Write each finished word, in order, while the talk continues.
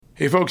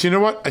Hey folks, you know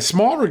what? A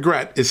small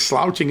regret is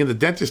slouching in the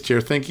dentist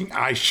chair thinking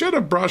I should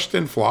have brushed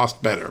and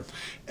flossed better.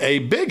 A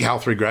big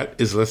health regret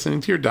is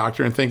listening to your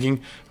doctor and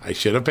thinking I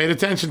should have paid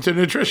attention to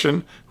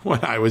nutrition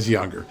when I was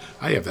younger.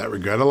 I have that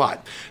regret a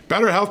lot.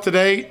 Better health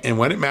today and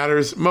when it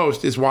matters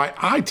most is why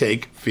I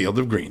take Field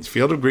of Greens.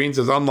 Field of Greens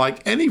is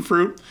unlike any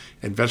fruit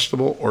and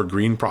vegetable or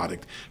green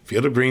product.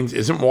 Field of Greens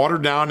isn't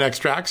watered down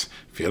extracts.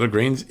 Field of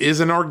Greens is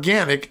an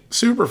organic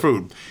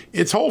superfood.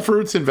 It's whole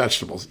fruits and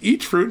vegetables.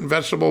 Each fruit and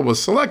vegetable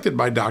was selected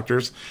by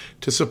doctors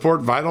to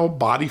support vital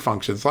body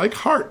functions like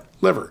heart,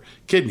 liver,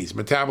 kidneys,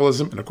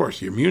 metabolism, and of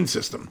course, your immune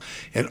system.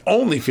 And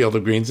only Field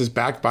of Greens is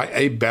backed by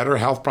a better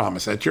health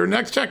promise. At your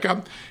next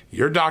checkup,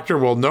 your doctor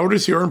will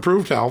notice your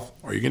improved health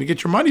or you're going to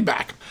get your money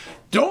back.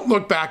 Don't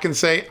look back and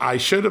say, I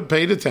should have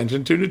paid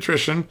attention to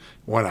nutrition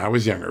when I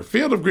was younger.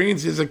 Field of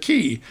Greens is a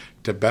key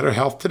to better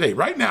health today,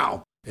 right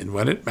now, and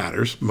when it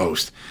matters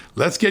most.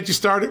 Let's get you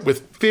started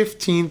with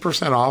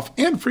 15% off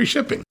and free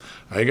shipping.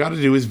 All you got to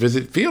do is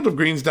visit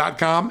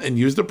fieldofgreens.com and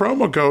use the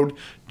promo code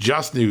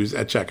JUSTNEWS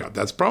at checkout.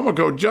 That's promo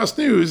code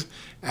JUSTNEWS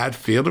at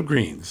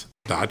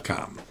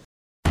fieldofgreens.com.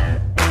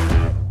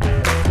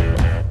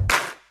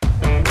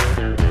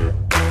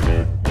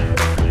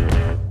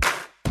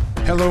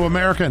 Hello,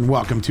 America, and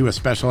welcome to a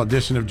special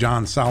edition of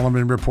John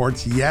Solomon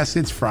Reports. Yes,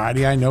 it's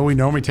Friday. I know we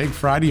normally take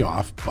Friday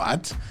off,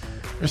 but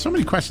there's so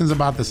many questions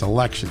about this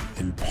election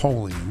and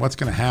polling and what's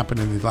going to happen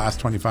in the last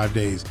 25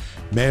 days.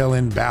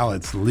 Mail-in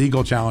ballots,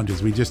 legal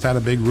challenges. We just had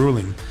a big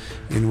ruling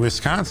in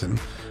Wisconsin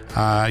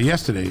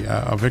yesterday,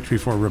 a victory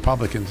for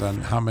Republicans on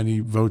how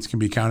many votes can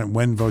be counted,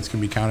 when votes can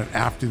be counted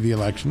after the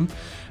election.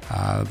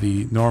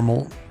 The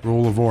normal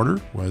rule of order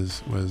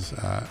was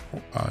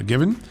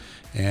given,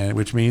 and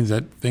which means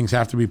that things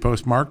have to be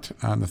postmarked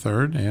on the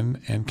 3rd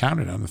and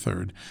counted on the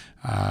 3rd.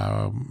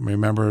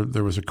 Remember,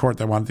 there was a court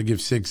that wanted to give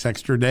 6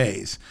 extra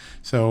days.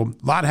 So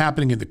a lot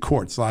happening in the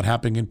courts, a lot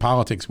happening in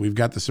politics. We've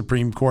got the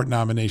Supreme Court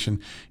nomination,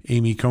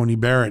 Amy Coney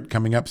Barrett,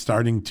 coming up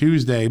starting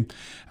Tuesday.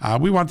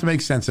 We want to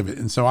make sense of it.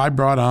 And so I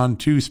brought on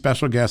 2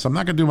 special guests. I'm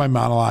not going to do my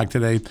monologue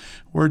today.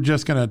 We're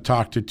just going to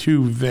talk to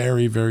 2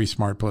 very, very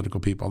smart political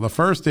people. The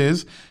first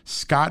is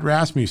Scott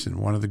Rasmussen,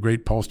 one of the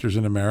great pollsters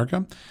in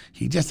America.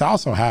 He just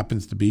also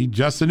happens to be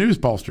Just the News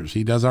pollsters.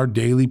 He does our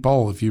daily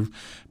poll. If you've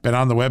been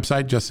on the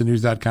website,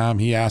 justthenews.com,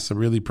 he asks a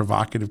really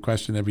provocative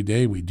question every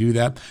day. We do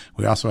that.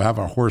 We also have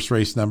our horse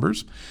race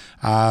numbers.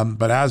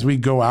 But as we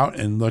go out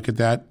and look at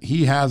that,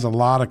 he has a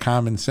lot of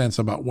common sense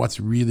about what's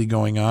really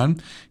going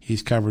on.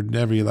 He's covered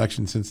every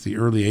election since the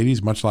early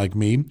 80s, much like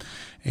me.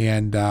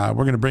 And we're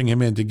going to bring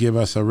him in to give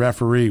us a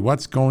referee.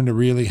 What's going to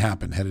really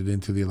happen headed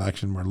into the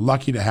election? We're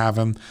lucky to have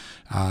him.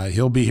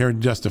 He'll be here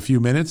in just a few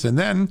minutes. And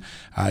then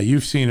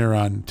you've seen her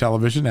on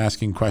television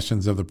asking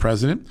questions of the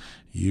president.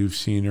 You've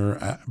seen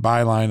her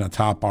byline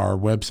atop our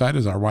website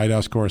as our White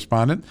House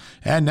correspondent.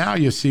 And now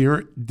you see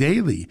her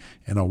daily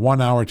in a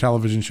 1-hour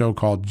television show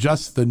called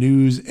Just the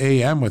News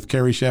AM with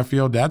Carrie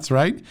Sheffield. That's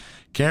right.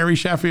 Carrie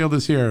Sheffield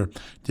is here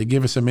to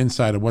give us some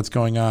insight of what's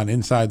going on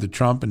inside the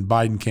Trump and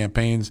Biden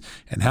campaigns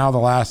and how the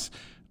last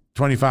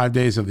 25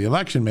 days of the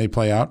election may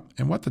play out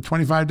and what the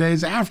 25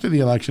 days after the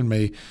election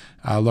may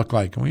look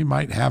like. And we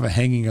might have a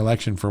hanging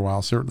election for a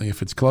while, certainly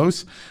if it's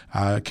close.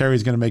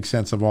 Carrie's going to make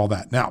sense of all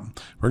that. Now,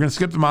 we're going to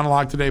skip the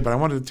monologue today, but I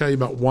wanted to tell you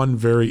about one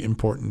very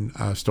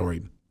important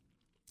story.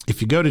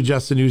 If you go to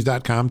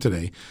justthenews.com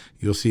today,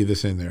 you'll see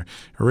this in there.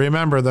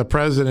 Remember, the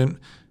president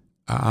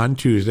on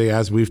Tuesday,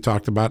 as we've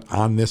talked about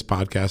on this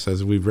podcast,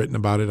 as we've written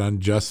about it on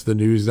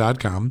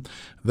justthenews.com,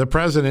 the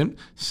president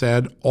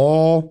said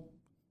all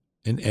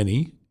and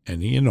any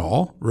and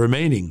all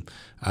remaining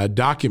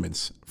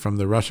documents from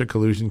the Russia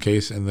collusion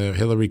case and the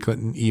Hillary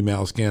Clinton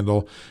email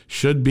scandal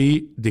should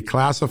be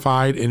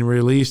declassified and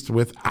released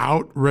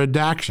without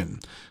redaction.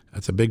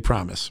 That's a big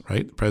promise,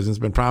 right? The president's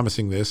been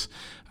promising this.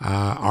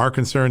 Our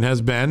concern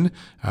has been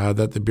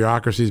that the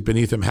bureaucracies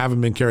beneath him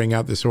haven't been carrying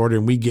out this order.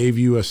 And we gave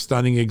you a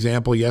stunning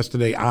example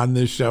yesterday on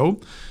this show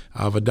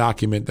of a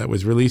document that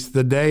was released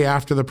the day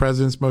after the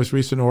president's most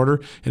recent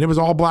order. And it was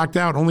all blacked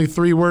out. Only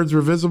 3 words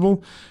were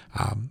visible.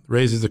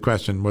 Raises the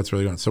question, what's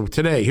really going on? So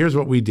today, here's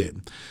what we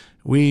did.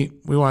 We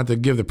wanted to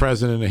give the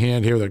president a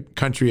hand here, the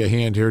country a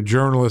hand here,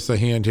 journalists a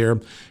hand here.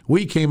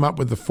 We came up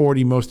with the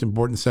 40 most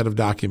important set of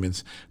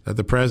documents that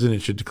the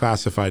president should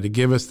declassify to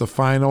give us the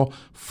final,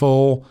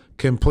 full,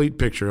 complete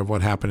picture of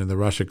what happened in the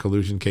Russia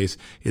collusion case.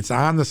 It's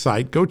on the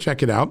site. Go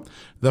check it out.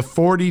 The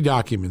 40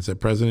 documents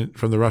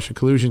from the Russia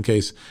collusion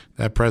case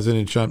that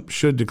President Trump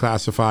should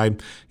declassify.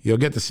 You'll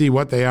get to see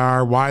what they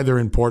are, why they're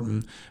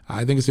important.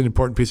 I think it's an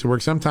important piece of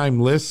work. Sometimes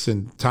lists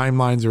and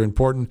timelines are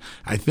important.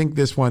 I think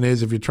this one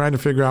is. If you're trying to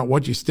figure out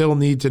what you still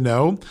need to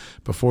know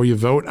before you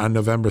vote on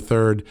November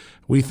 3rd,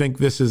 we think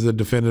this is the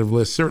definitive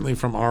list, certainly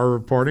from our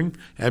reporting,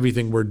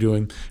 everything we're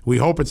doing. We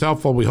hope it's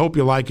helpful. We hope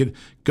you like it.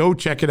 Go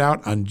check it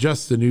out on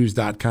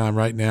justthenews.com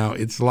right now.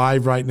 It's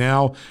live right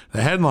now.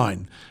 The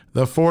headline,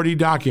 the 40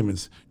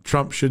 documents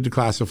Trump should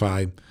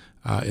declassify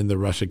in the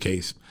Russia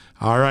case.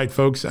 All right,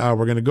 folks,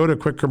 we're going to go to a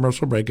quick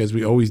commercial break as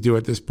we always do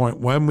at this point.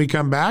 When we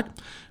come back,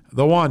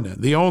 the one,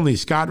 the only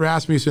Scott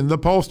Rasmussen, the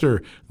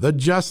pollster, the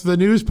Just the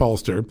News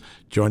pollster,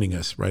 joining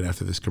us right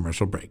after this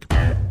commercial break.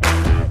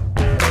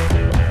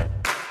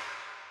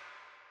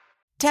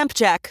 Temp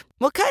check.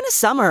 What kind of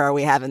summer are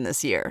we having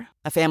this year?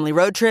 A family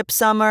road trip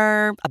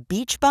summer? A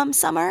beach bum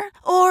summer?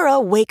 Or a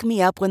wake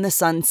me up when the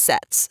sun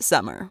sets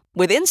summer?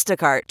 With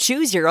Instacart,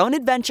 choose your own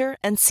adventure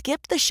and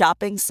skip the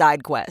shopping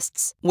side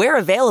quests. Where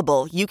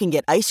available, you can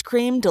get ice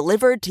cream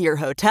delivered to your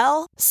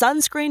hotel,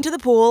 sunscreen to the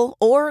pool,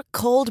 or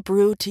cold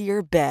brew to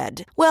your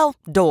bed. Well,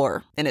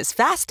 door, in as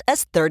fast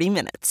as 30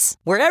 minutes.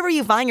 Wherever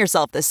you find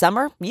yourself this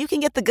summer, you can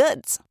get the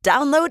goods.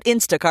 Download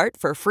Instacart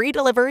for free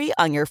delivery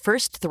on your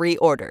first 3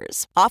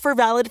 orders. Offer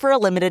valid for a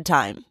limited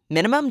time.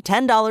 Minimum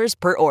 $10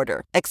 per order.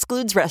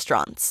 Excludes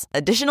restaurants.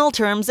 Additional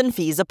terms and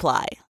fees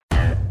apply.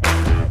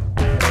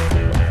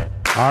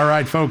 All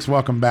right, folks,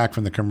 welcome back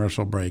from the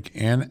commercial break.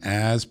 And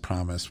as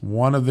promised,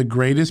 one of the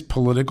greatest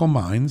political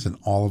minds in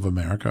all of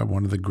America,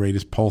 one of the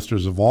greatest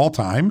pollsters of all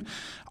time,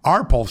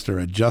 our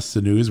pollster at Just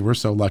the News. We're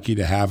so lucky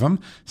to have him.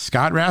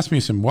 Scott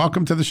Rasmussen,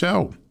 welcome to the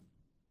show.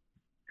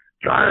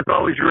 John, it's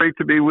always great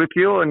to be with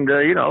you. And,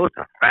 it's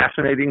a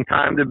fascinating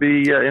time to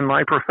be in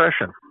my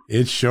profession.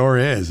 It sure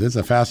is. It's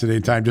a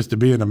fascinating time just to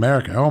be in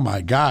America. Oh,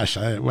 my gosh.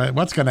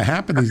 What's going to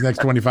happen these next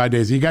 25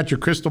 days? You got your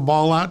crystal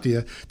ball out? Do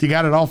you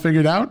got it all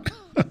figured out?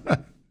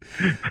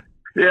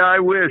 Yeah, I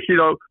wish.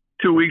 2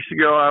 weeks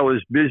ago, I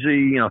was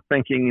busy,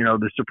 thinking,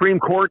 the Supreme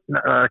Court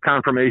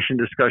confirmation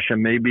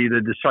discussion may be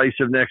the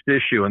decisive next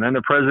issue. And then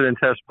the president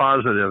tests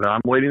positive. I'm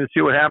waiting to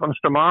see what happens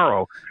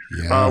tomorrow.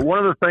 Yeah. One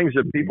of the things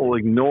that people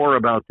ignore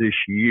about this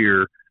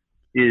year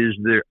is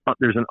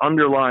there's an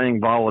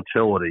underlying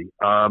volatility.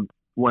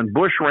 When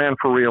Bush ran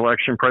for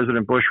re-election,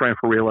 President Bush ran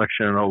for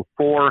re-election in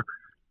 2004,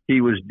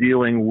 he was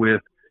dealing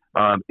with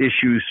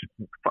issues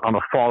on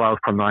the fallout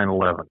from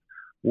 9/11.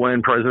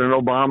 When President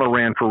Obama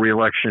ran for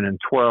re-election in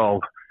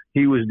 2012,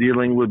 he was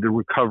dealing with the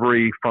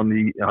recovery from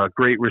the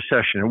Great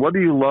Recession. And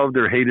whether you loved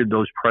or hated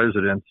those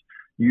presidents,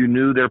 you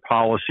knew their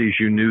policies,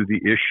 you knew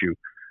the issue.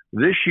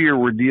 This year,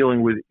 we're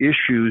dealing with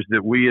issues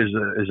that we as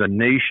a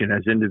nation,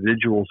 as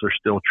individuals, are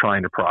still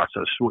trying to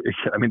process.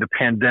 I mean, the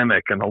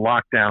pandemic and the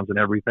lockdowns and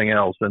everything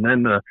else, and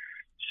then the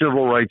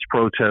civil rights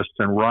protests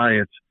and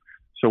riots.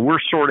 So we're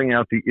sorting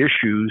out the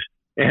issues,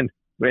 and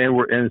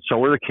so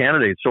we're the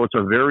candidates. So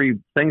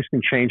things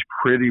can change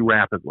pretty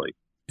rapidly.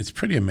 It's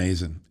pretty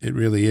amazing. It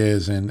really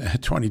is. And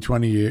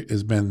 2020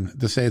 has been,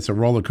 to say it's a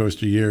roller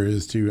coaster year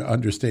is to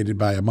understate it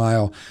by a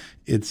mile.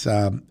 It's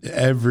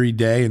every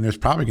day, and there's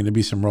probably going to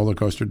be some roller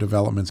coaster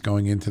developments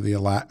going into the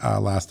last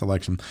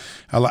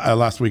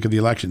week of the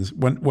elections.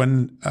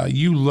 When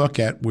you look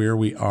at where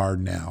we are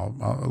now,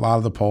 a lot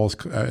of the polls,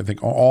 I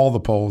think all the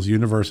polls,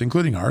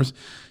 including ours,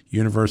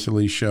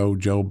 universally show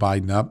Joe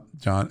Biden up,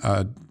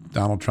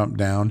 Donald Trump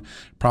down,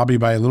 probably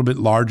by a little bit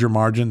larger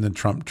margin than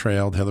Trump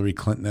trailed Hillary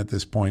Clinton at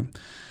this point.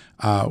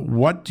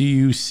 What do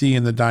you see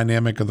in the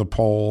dynamic of the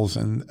polls,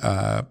 and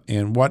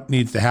what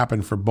needs to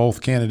happen for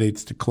both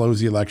candidates to close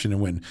the election and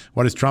win?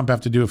 What does Trump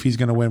have to do if he's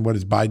going to win? What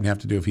does Biden have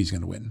to do if he's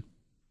going to win?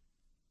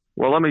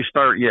 Well, let me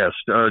start. Yes,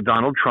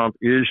 Donald Trump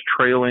is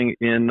trailing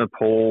in the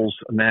polls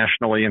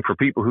nationally. And for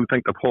people who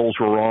think the polls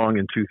were wrong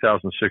in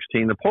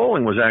 2016, the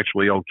polling was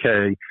actually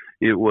okay.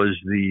 It was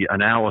the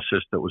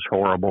analysis that was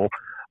horrible.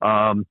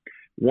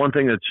 One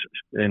thing that's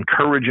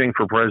encouraging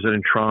for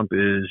President Trump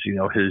is,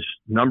 his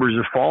numbers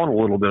have fallen a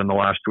little bit in the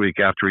last week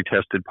after he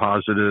tested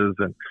positive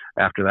and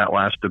after that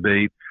last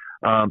debate.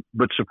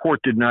 But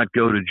support did not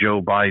go to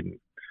Joe Biden.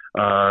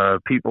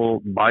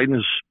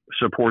 Biden's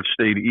support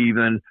stayed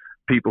even.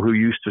 People who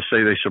used to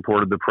say they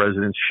supported the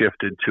president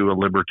shifted to a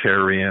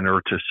libertarian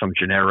or to some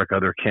generic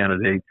other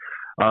candidate.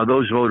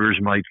 Those voters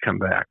might come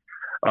back.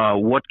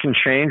 What can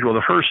change? Well,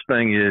 the first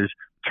thing is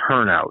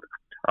turnout.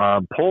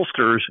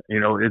 Pollsters,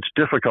 it's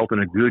difficult in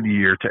a good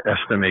year to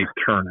estimate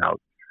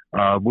turnout.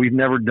 We've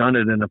never done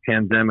it in a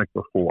pandemic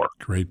before.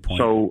 Great point.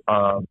 So,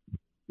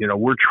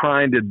 we're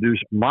trying to do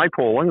my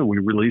polling. We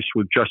released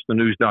with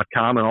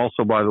justthenews.com. And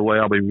also, by the way,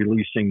 I'll be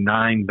releasing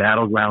 9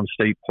 battleground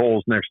state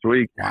polls next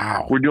week.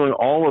 Wow. We're doing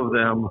all of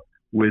them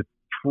with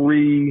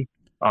 3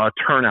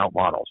 turnout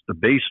models, the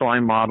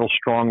baseline model,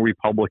 strong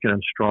Republican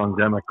and strong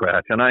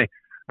Democrat. And I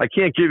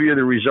can't give you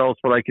the results,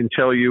 but I can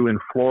tell you in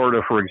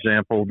Florida, for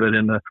example, that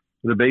in the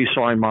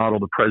baseline model,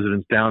 the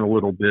president's down a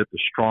little bit. The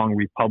strong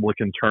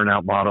Republican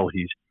turnout model,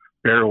 he's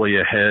barely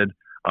ahead.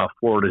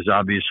 Florida is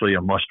obviously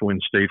a must-win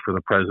state for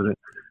the president.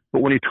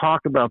 But when you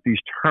talk about these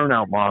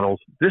turnout models,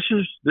 this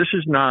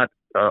is not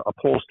a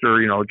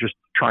pollster, just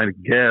trying to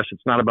guess.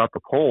 It's not about the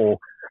poll.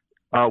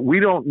 We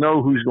don't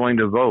know who's going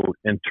to vote.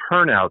 And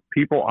turnout,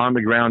 people on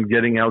the ground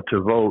getting out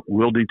to vote,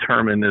 will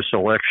determine this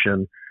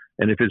election.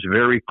 And if it's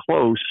very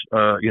close,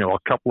 a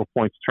couple of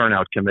points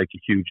turnout can make a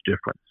huge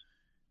difference.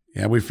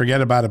 Yeah, we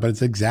forget about it, but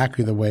it's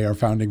exactly the way our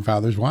founding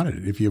fathers wanted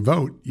it. If you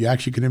vote, you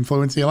actually can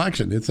influence the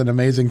election. It's an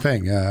amazing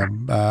thing. Yeah.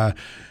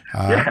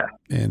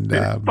 And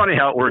it's funny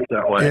how it works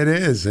that way. It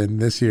is. And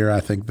this year,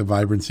 I think the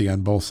vibrancy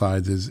on both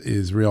sides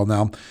is real.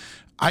 Now,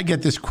 I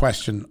get this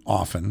question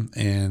often,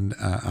 and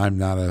I'm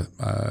not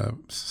a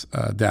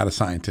data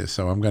scientist,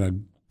 so I'm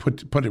going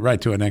to put it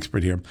right to an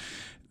expert here.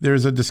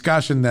 There's a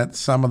discussion that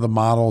some of the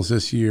models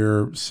this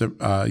year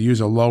use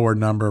a lower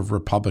number of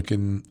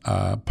Republican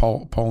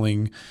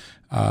polling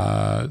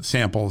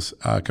samples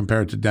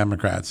compared to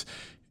Democrats.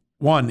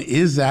 One,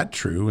 is that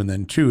true? And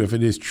then two, if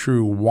it is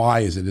true,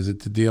 why is it? Is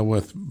it to deal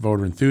with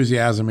voter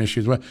enthusiasm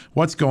issues?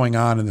 What's going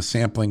on in the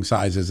sampling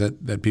sizes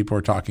that people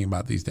are talking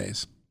about these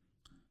days?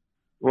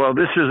 Well,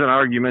 this is an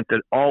argument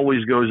that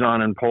always goes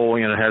on in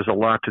polling, and it has a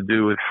lot to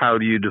do with how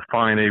do you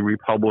define a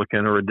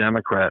Republican or a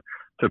Democrat.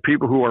 To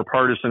people who are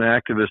partisan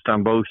activists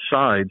on both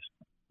sides,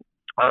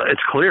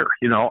 it's clear.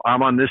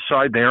 I'm on this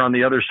side, they're on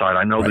the other side.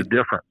 I know the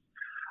difference.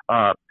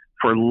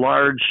 For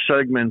large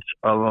segments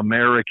of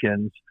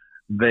Americans,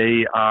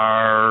 they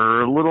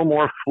are a little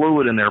more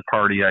fluid in their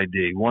party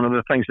ID. One of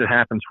the things that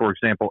happens, for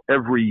example,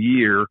 every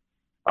year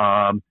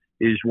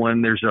is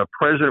when there's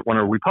when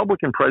a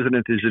Republican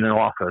president is in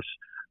office,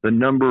 the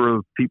number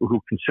of people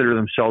who consider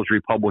themselves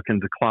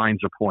Republican declines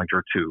a point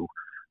or two,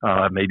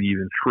 maybe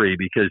even three,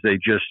 because they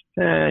just,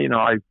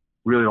 I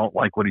really don't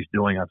like what he's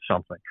doing on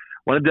something.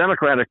 When a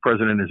Democratic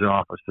president is in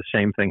office, the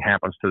same thing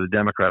happens to the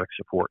Democratic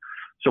support.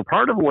 So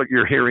part of what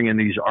you're hearing in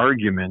these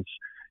arguments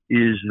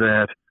is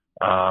that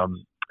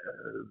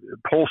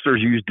pollsters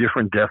use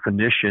different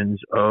definitions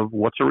of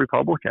what's a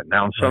Republican.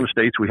 Now, in some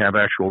states, we have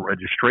actual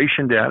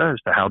registration data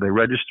as to how they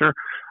register.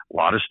 A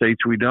lot of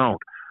states, we don't.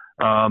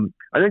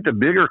 I think the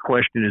bigger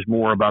question is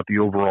more about the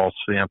overall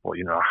sample,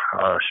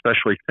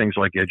 especially things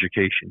like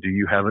education. Do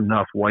you have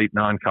enough white,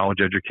 non-college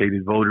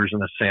educated voters in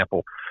the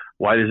sample?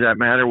 Why does that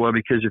matter? Well,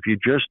 because if you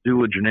just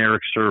do a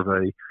generic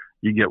survey,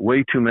 you get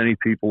way too many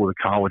people with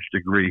a college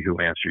degree who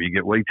answer. You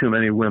get way too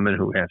many women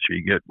who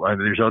answer.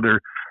 There's other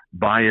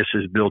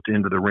biases built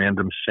into the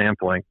random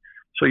sampling.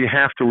 So you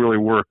have to really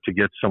work to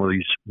get some of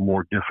these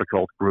more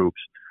difficult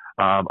groups.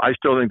 I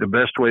still think the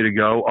best way to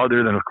go,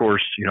 other than, of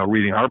course,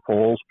 reading our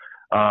polls,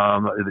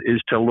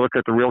 is to look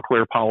at the Real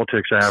Clear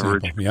Politics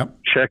average,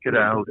 check it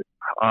out.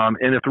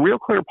 And if the Real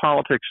Clear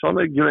Politics,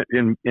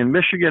 in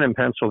Michigan and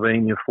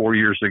Pennsylvania 4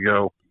 years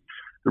ago,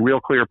 the Real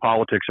Clear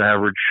Politics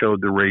average showed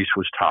the race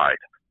was tied.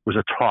 It was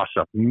a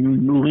toss-up,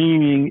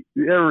 leaning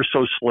ever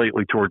so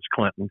slightly towards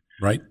Clinton.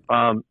 Right.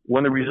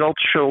 When the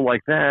results show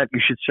like that,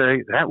 you should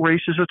say that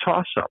race is a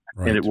toss-up,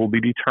 and it will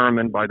be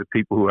determined by the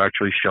people who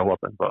actually show up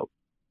and vote.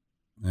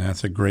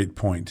 That's a great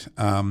point.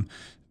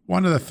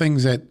 One of the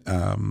things that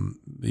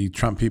the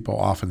Trump people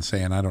often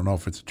say, and I don't know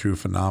if it's a true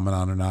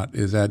phenomenon or not,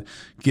 is that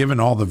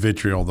given all the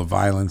vitriol, the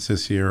violence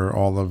this year,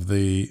 all of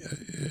the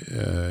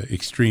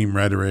extreme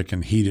rhetoric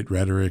and heated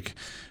rhetoric,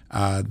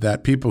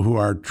 that people who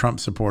are Trump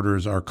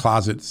supporters are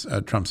closet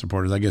Trump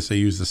supporters. I guess they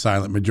use the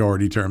silent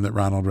majority term that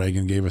Ronald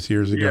Reagan gave us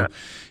years ago. Yeah.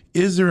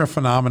 Is there a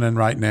phenomenon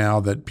right now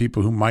that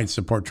people who might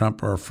support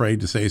Trump are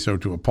afraid to say so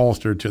to a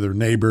pollster, to their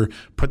neighbor,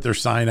 put their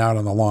sign out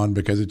on the lawn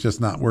because it's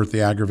just not worth the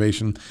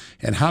aggravation?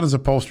 And how does a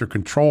pollster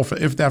control for,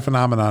 if that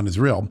phenomenon is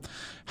real,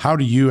 how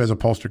do you as a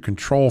pollster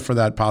control for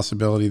that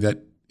possibility that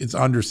it's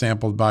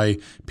undersampled by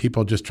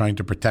people just trying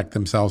to protect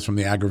themselves from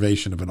the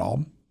aggravation of it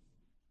all?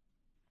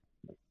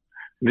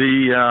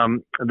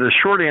 The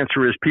short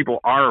answer is people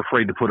are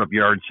afraid to put up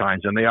yard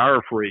signs, and they are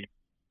afraid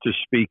to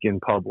speak in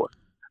public.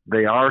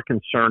 They are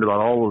concerned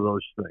about all of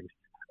those things.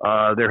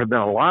 There have been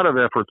a lot of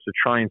efforts to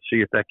try and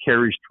see if that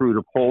carries through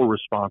to poll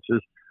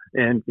responses.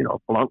 And,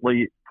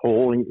 bluntly,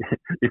 polling,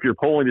 if you're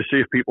polling to see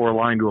if people are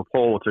lying to a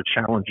poll, it's a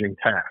challenging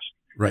task.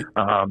 Right.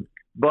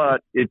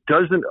 But it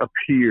doesn't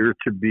appear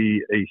to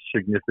be a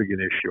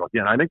significant issue.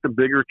 Again, I think the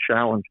bigger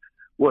challenge,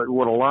 what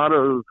a lot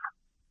of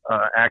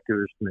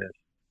activists miss,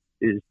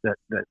 is that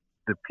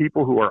the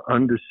people who are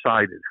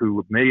undecided,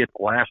 who may at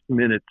the last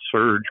minute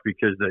surge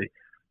because they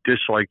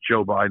dislike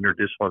Joe Biden or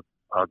dislike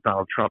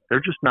Donald Trump,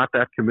 they're just not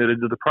that committed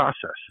to the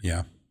process.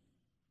 Yeah,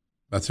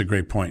 that's a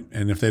great point.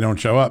 And if they don't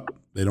show up,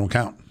 they don't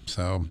count.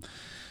 So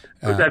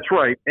that's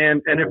right.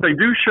 And if they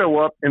do show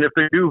up and if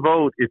they do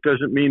vote, it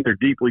doesn't mean they're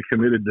deeply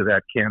committed to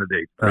that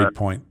candidate. Great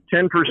point.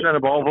 10%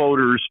 of all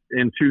voters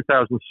in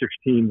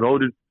 2016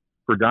 voted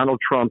for Donald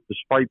Trump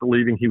despite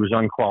believing he was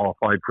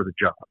unqualified for the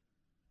job.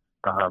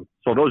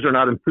 So those are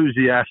not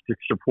enthusiastic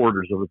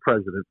supporters of the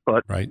president,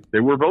 but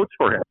there were votes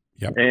for him.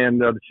 Yep.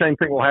 And the same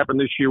thing will happen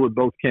this year with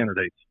both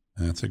candidates.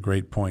 That's a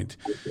great point.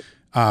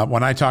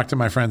 When I talk to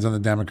my friends on the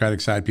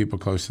Democratic side, people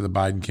close to the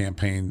Biden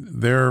campaign,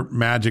 their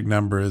magic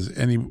number is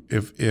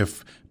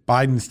if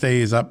Biden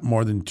stays up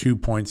more than 2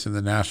 points in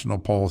the national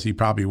polls, he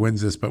probably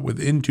wins this. But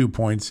within 2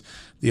 points,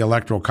 the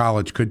Electoral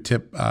College could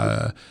tip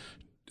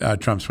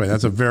Trump's way.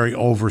 That's a very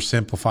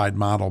oversimplified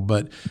model.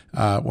 But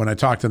when I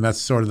talk to them,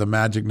 that's sort of the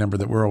magic number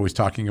that we're always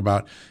talking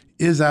about.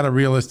 Is that a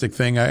realistic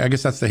thing? I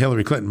guess that's the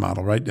Hillary Clinton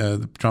model, right?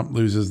 Trump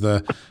loses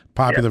the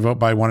popular vote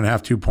by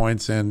 1.5, 2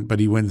 points, but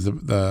he wins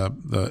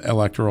the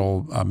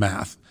electoral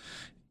math.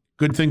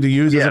 Good thing to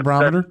use as a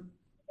barometer?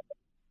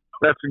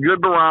 That's a good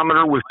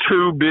barometer with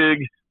two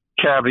big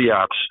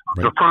caveats.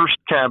 Right. The first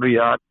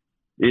caveat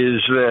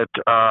is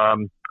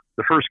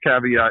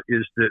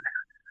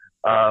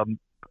that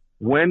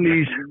when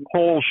these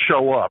polls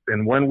show up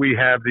and when we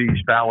have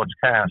these ballots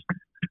cast,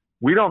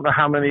 we don't know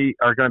how many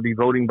are going to be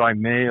voting by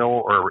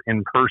mail or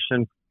in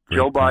person.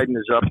 Joe Biden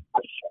is up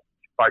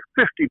by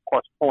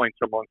 50-plus points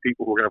among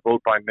people who are going to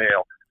vote by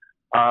mail.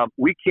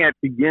 We can't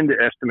begin to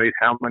estimate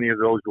how many of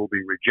those will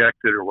be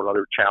rejected or what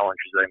other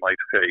challenges they might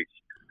face.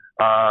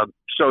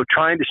 So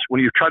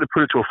when you try to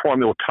put it to a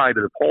formula tied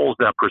to the polls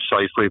that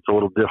precisely, it's a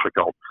little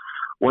difficult.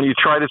 When you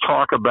try to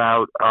talk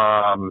about,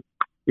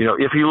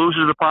 if he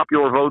loses the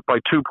popular vote by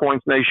 2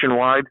 points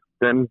nationwide,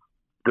 then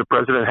the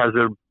president has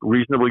a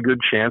reasonably good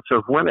chance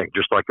of winning,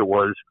 just like it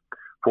was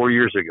 4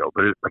 years ago.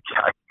 But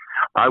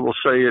I will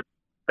say it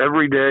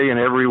every day in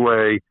every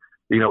way.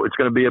 It's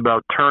going to be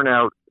about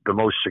turnout. The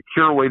most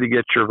secure way to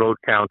get your vote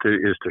counted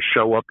is to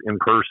show up in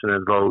person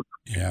and vote,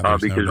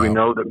 because we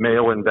know that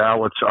mail-in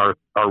ballots are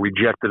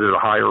rejected at a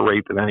higher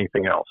rate than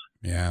anything else.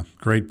 Yeah,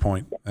 great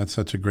point. That's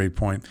such a great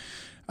point.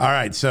 All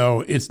right,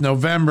 so it's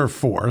November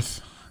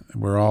 4th.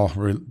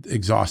 We're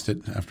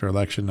exhausted after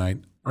election night.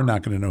 We're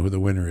not going to know who the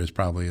winner is,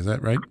 probably. Is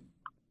that right?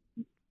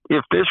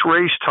 If this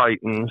race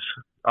tightens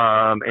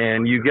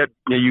and you get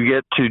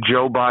to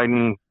Joe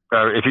Biden,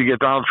 if you get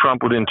Donald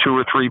Trump within 2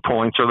 or 3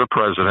 points of the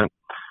president,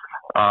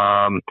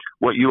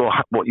 what you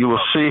will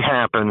see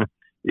happen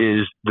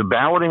is the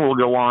balloting will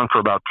go on for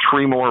about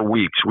 3 more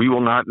weeks. We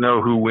will not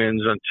know who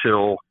wins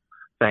until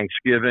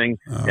Thanksgiving,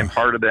 and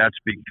part of that's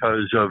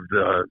because of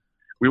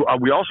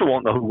we also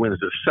won't know who wins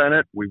the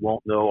Senate. We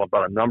won't know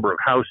about a number of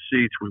House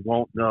seats. We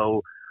won't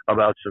know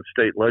about some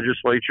state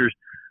legislatures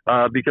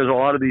because a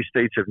lot of these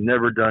states have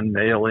never done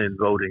mail-in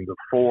voting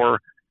before.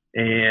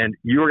 And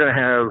you're going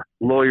to have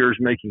lawyers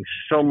making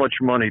so much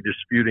money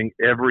disputing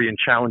and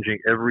challenging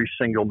every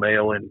single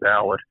mail-in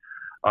ballot.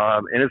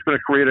 And it's going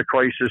to create a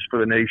crisis for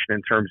the nation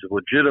in terms of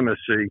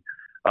legitimacy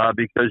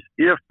because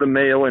if the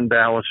mail-in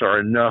ballots are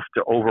enough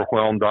to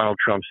overwhelm Donald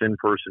Trump's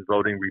in-person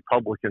voting,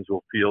 Republicans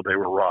will feel they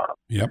were robbed.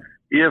 Yep.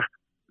 If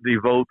the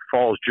vote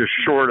falls just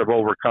short of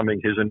overcoming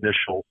his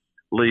initial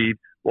lead,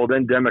 well,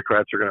 then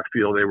Democrats are going to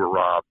feel they were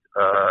robbed.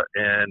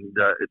 And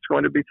it's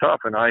going to be tough.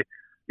 And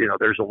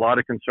there's a lot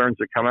of concerns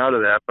that come out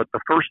of that. But the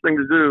first thing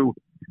to do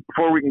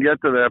before we can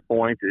get to that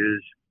point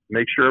is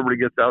make sure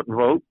everybody gets out and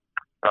vote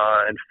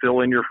and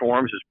fill in your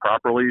forms as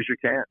properly as you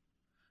can.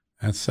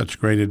 That's such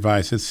great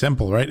advice. It's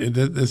simple, right?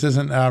 This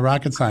isn't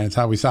rocket science,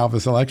 how we solve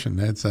this election.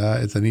 It's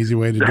an easy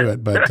way to do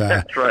it, but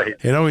that's right.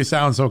 It always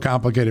sounds so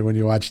complicated when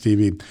you watch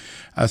TV.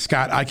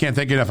 Scott, I can't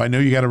think enough. I know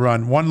you got to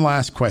run. One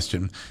last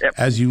question. Yep.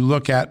 As you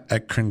look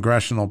at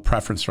congressional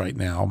preference right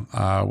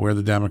now, where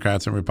the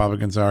Democrats and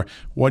Republicans are,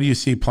 what do you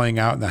see playing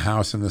out in the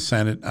House and the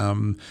Senate?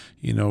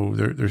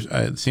 There's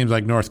it seems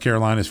like North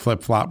Carolina's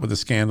flip-flop with the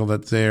scandal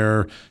that's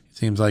there. It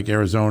seems like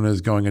Arizona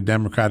is going a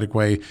Democratic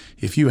way.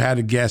 If you had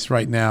to guess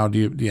right now,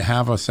 do you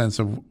have a sense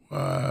of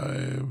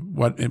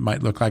what it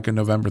might look like on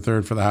November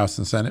 3rd for the House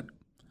and Senate?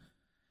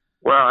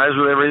 Well, as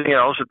with everything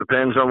else, it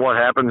depends on what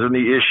happens in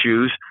the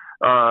issues.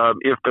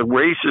 If the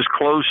race is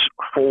close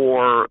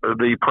for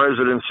the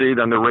presidency,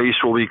 then the race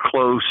will be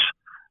close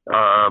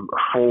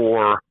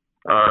for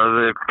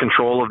the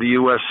control of the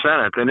U.S.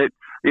 Senate.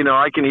 And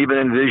I can even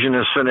envision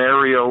a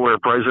scenario where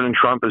President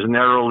Trump is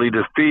narrowly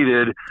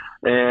defeated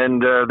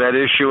and that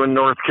issue in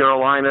North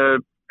Carolina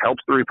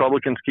helps the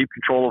Republicans keep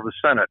control of the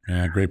Senate.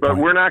 Yeah, great point.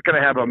 But we're not going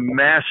to have a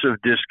massive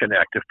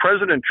disconnect. If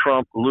President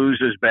Trump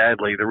loses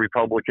badly, the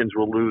Republicans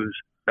will lose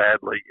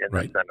badly in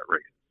the Senate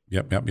race.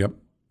 Yep.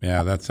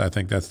 Yeah, I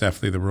think that's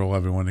definitely the rule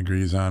everyone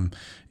agrees on.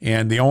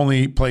 And the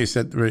only place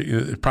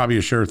that probably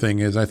a sure thing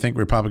is I think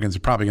Republicans are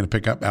probably going to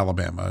pick up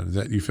Alabama. Is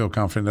that you feel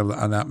confident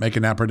on that,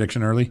 making that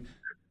prediction early?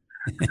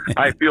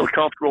 I feel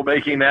comfortable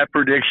making that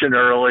prediction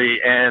early,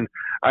 and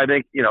I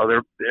think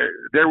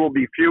there will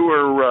be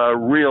fewer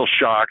real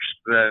shocks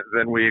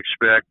than we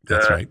expect.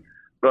 That's right.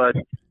 But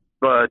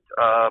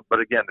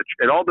again,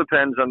 it all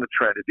depends on the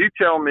trend. If you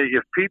tell me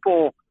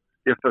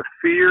if the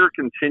fear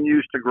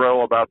continues to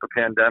grow about the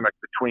pandemic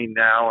between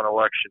now and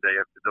Election Day,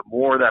 the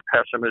more that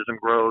pessimism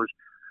grows,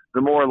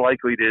 the more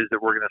likely it is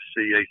that we're going to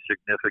see a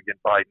significant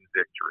Biden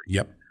victory.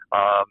 Yep.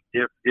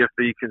 If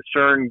the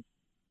concern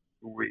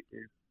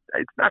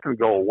it's not going to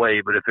go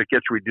away, but if it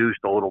gets reduced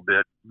a little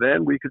bit,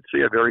 then we could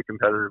see a very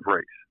competitive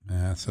race.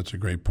 Yeah, that's such a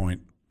great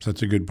point.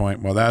 Such a good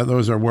point. Well,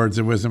 those are words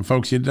of wisdom,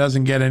 folks. It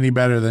doesn't get any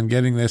better than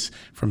getting this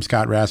from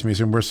Scott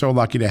Rasmussen. We're so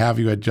lucky to have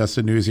you at Just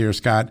the News here,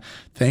 Scott.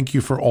 Thank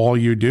you for all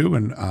you do,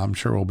 and I'm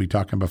sure we'll be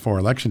talking before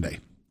Election Day.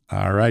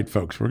 All right,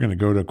 folks, we're going to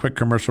go to a quick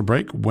commercial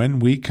break. When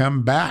we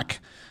come back,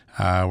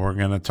 we're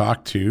going to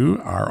talk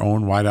to our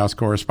own White House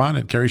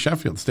correspondent, Carrie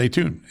Sheffield. Stay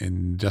tuned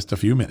in just a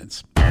few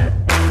minutes.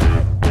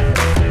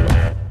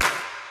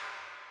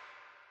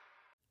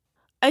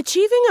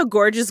 Achieving a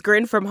gorgeous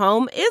grin from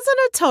home isn't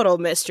a total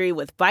mystery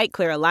with Bite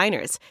Clear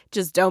aligners.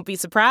 Just don't be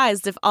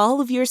surprised if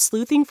all of your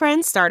sleuthing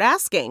friends start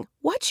asking,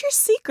 "What's your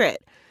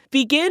secret?"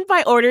 Begin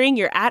by ordering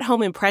your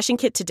at-home impression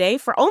kit today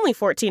for only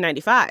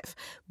 $14.95.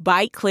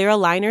 Byte Clear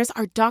aligners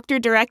are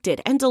doctor-directed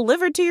and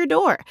delivered to your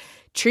door.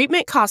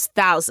 Treatment costs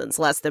thousands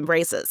less than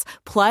braces.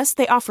 Plus,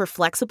 they offer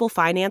flexible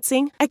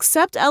financing,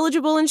 accept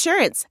eligible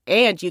insurance,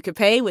 and you can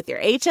pay with your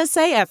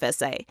HSA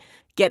FSA.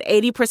 Get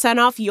 80%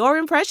 off your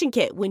impression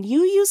kit when you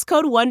use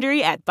code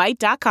WONDERY at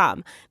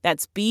Byte.com.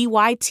 That's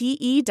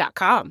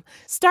BYTE.com.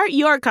 Start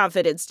your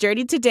confidence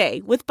journey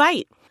today with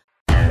Byte.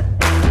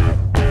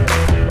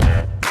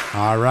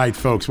 All right,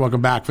 folks,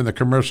 welcome back from the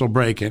commercial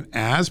break. And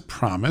as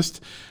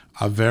promised,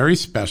 a very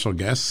special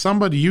guest,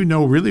 somebody you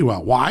know really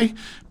well. Why?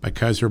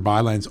 Because her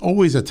byline's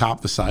always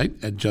atop the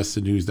site at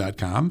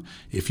justthenews.com.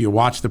 If you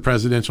watch the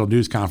presidential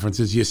news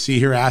conferences, you see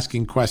her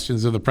asking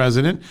questions of the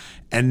president.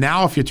 And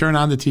now if you turn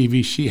on the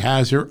TV, she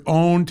has her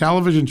own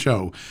television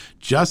show,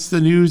 Just the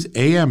News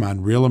AM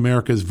on Real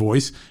America's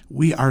Voice.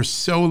 We are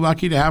so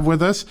lucky to have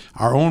with us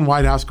our own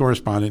White House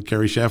correspondent,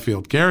 Carrie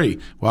Sheffield. Carrie,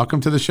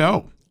 welcome to the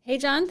show. Hey,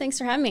 John. Thanks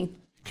for having me.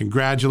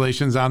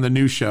 Congratulations on the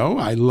new show.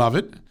 I love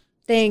it.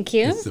 Thank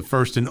you. It's the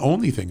first and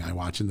only thing I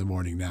watch in the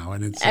morning now,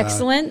 and it's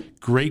excellent.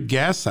 Great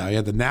guests. I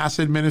had the NASA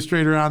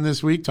administrator on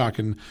this week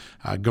talking,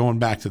 going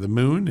back to the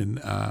moon, and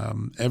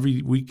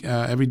every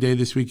day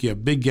this week you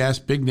have big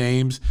guests, big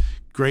names,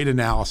 great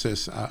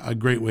analysis, a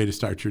great way to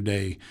start your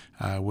day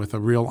with a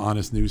real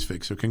honest news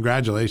fix. So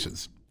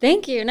congratulations.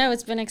 Thank you. No,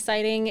 it's been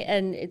exciting,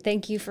 and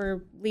thank you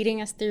for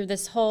leading us through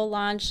this whole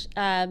launch.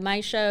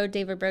 My show,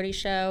 David Brody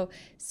Show,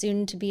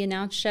 soon to be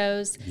announced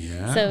shows.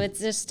 Yeah. So it's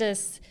just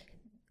this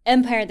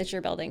empire that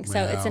you're building.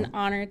 So it's an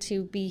honor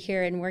to be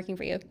here and working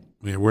for you.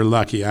 Yeah, we're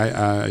lucky.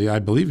 I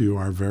believe you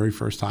are our very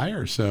first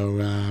hire.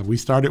 So we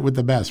started with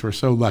the best. We're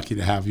so lucky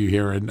to have you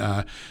here.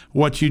 And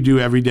what you do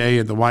every day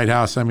at the White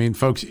House. I mean,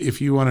 folks,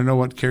 if you want to know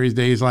what Carrie's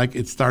day is like,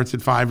 it starts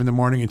at 5 a.m.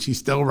 and she's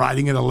still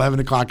riding at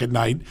 11 o'clock at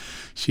night.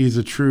 She's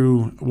a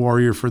true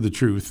warrior for the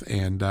truth.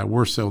 And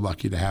we're so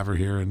lucky to have her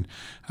here. And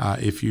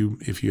if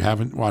you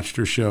haven't watched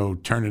her show,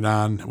 turn it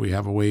on. We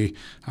have a way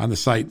on the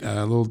site,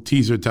 a little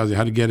teaser that tells you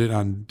how to get it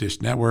on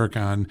Dish Network,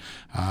 on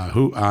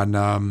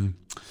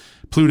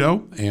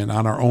Pluto, and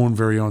on our own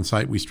very own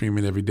site. We stream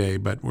it every day,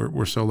 but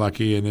we're so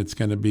lucky, and it's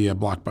going to be a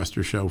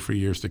blockbuster show for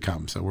years to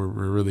come. So we're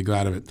really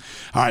glad of it.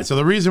 All right, so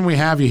the reason we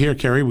have you here,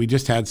 Carrie, we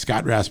just had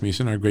Scott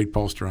Rasmussen, our great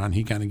pollster, on.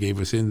 He kind of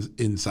gave us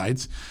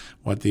insights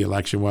what the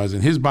election was,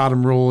 and his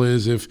bottom rule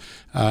is if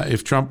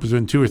Trump was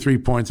in 2 or 3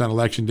 points on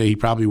election day, he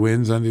probably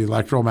wins on the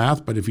electoral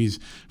math. But if he's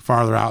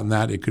farther out than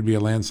that, it could be a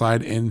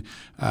landslide. And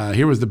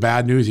here was the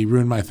bad news: he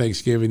ruined my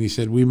Thanksgiving. He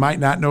said we might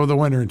not know the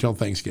winner until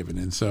Thanksgiving.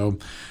 And so,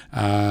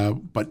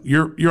 but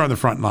you're on the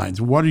front lines.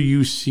 What are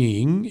you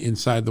seeing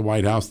inside the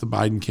White House, the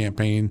Biden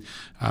campaign,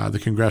 the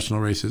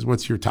congressional races?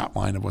 What's your top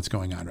line of what's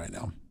going on right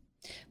now?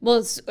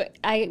 Well,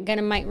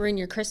 might ruin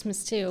your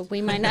Christmas too.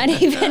 We might not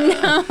even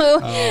know.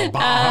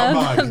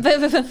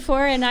 But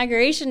before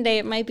Inauguration Day,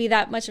 it might be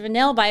that much of a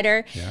nail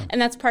biter. Yeah.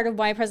 And that's part of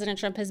why President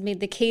Trump has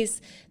made the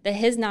case that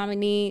his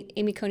nominee,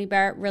 Amy Coney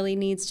Barrett, really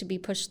needs to be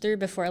pushed through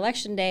before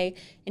Election Day.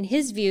 In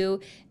his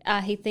view,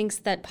 he thinks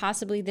that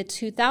possibly the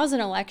 2000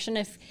 election,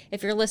 if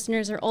your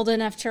listeners are old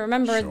enough to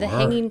remember, the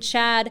hanging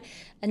Chad,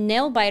 a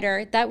nail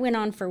biter, that went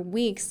on for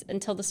weeks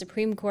until the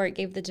Supreme Court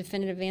gave the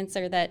definitive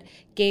answer that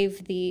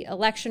gave the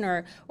election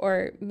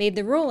or made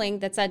the ruling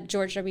that said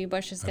George W.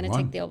 Bush is going to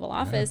take the Oval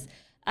Office.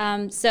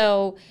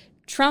 So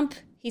Trump,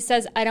 he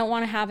says, I don't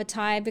want to have a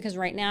tie because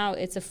right now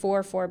it's a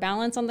 4-4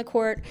 balance on the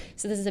court.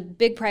 So this is a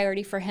big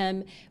priority for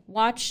him.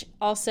 Watch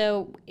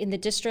also in the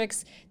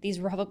districts, these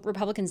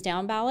Republicans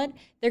down ballot,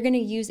 they're going to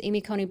use Amy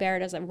Coney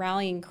Barrett as a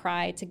rallying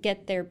cry to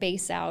get their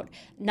base out,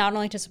 not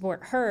only to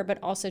support her, but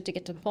also to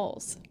get to the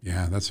polls.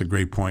 Yeah, that's a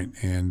great point.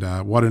 And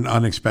what an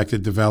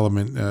unexpected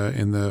development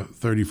in the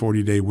 30,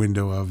 40-day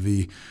window of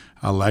the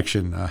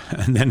election,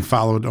 and then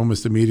followed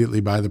almost immediately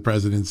by the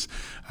president's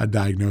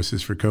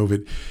diagnosis for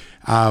COVID.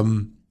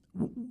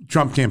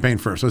 Trump campaign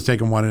first. Let's take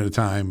them one at a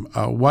time.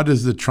 What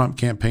does the Trump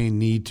campaign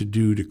need to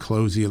do to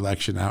close the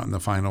election out in the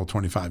final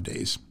 25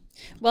 days?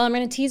 Well, I'm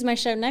going to tease my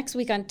show next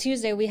week. On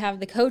Tuesday, we have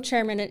the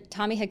co-chairman,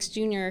 Tommy Hicks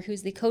Jr.,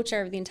 who's the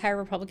co-chair of the entire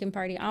Republican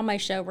Party, on my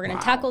show. We're going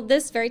to tackle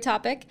this very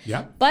topic.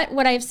 Yep. But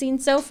what I've seen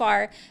so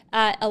far,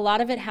 a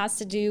lot of it has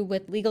to do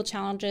with legal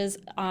challenges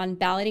on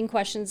balloting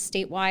questions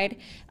statewide.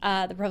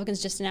 The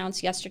Republicans just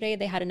announced yesterday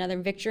they had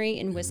another victory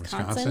in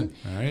Wisconsin.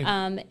 All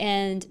right.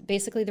 And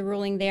basically the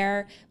ruling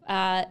there,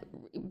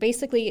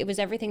 basically it was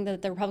everything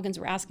that the Republicans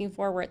were asking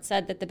for, where it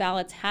said that the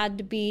ballots had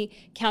to be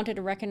counted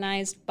or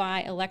recognized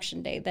by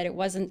Election Day, that it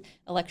wasn't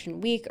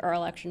election week or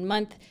election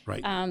month,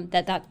 right.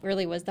 That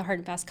really was the hard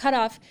and fast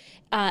cutoff.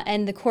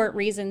 And the court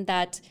reasoned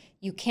that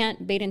you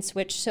can't bait and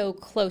switch so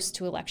close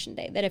to Election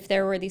Day, that if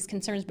there were these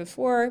concerns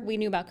before we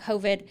knew about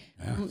COVID,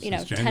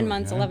 10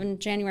 months, 11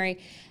 January,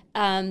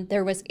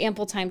 there was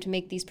ample time to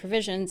make these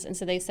provisions. And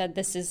so they said,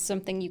 this is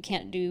something you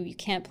can't do. You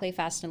can't play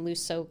fast and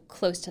loose so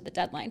close to the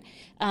deadline.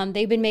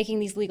 They've been making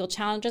these legal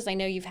challenges. I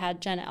know you've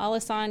had Jenna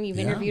Ellis on. You've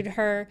interviewed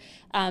her.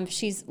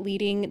 She's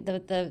leading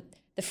the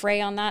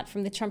fray on that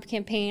from the Trump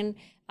campaign.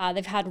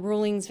 They've had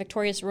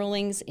victorious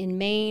rulings in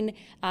Maine,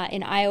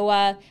 in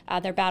Iowa.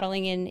 They're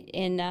battling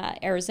in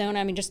Arizona.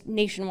 I mean, just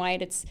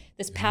nationwide, it's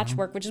this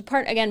patchwork, which is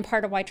part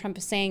of why Trump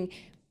is saying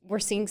we're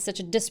seeing such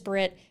a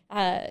disparate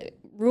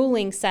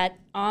ruling set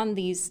on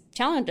these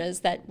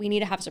challenges that we need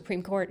to have a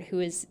Supreme Court who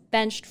is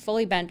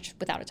fully benched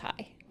without a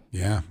tie.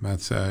 Yeah,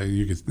 that's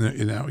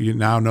you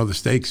now know the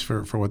stakes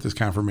for what this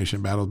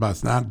confirmation battle is about.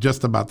 It's not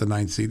just about the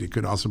 9th seat; it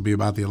could also be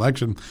about the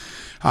election.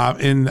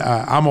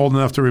 I'm old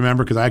enough to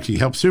remember because I actually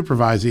helped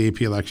supervise the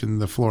AP election,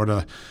 the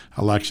Florida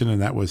election,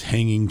 and that was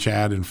Hanging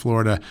Chad in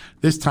Florida.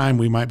 This time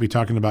we might be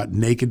talking about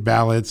naked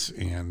ballots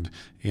and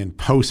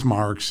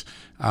postmarks.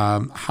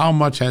 How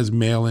much has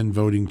mail-in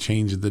voting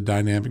changed the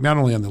dynamic, not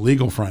only on the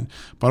legal front,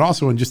 but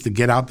also in just the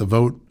get out the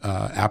vote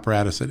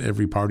apparatus that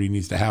every party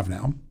needs to have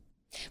now?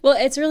 Well,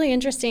 it's really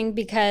interesting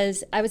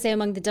because I would say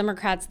among the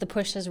Democrats, the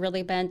push has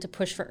really been to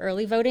push for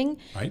early voting.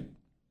 Right.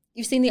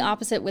 You've seen the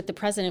opposite with the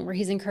president, where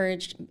he's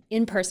encouraged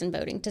in-person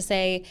voting, to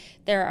say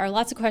there are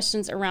lots of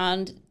questions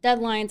around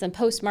deadlines and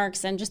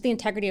postmarks and just the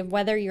integrity of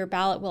whether your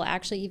ballot will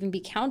actually even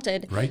be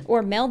counted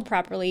or mailed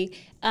properly.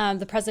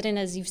 The president,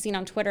 as you've seen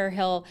on Twitter,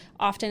 he'll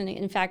often,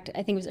 in fact,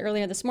 I think it was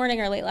earlier this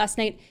morning or late last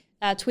night,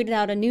 tweeted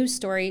out a news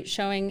story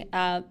showing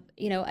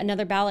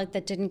another ballot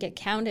that didn't get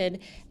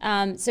counted.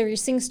 So you're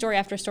seeing story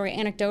after story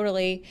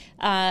anecdotally,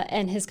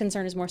 and his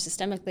concern is more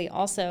systemically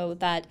also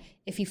that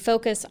if you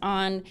focus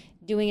on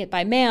doing it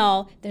by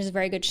mail, there's a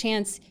very good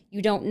chance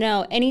you don't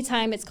know.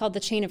 Anytime it's called the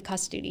chain of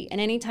custody, and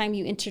anytime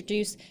you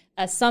introduce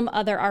some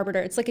other arbiter,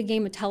 it's like a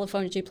game of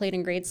telephone that you played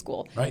in grade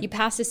school. Right. You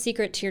pass a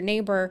secret to your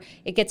neighbor,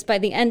 it gets by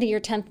the end of your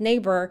 10th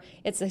neighbor,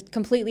 it's a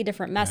completely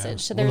different message. Yeah.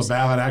 So will the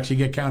ballot actually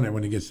get counted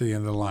when it gets to the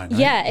end of the line? Right?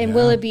 Yeah, and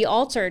will it be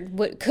altered?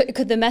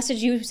 Could the message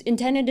you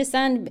intended to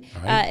send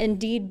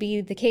indeed be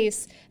the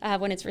case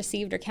when it's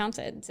received or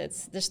counted?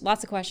 There's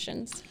lots of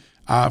questions.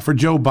 For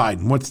Joe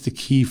Biden, what's the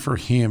key for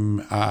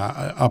him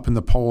up in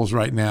the polls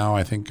right now?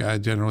 I think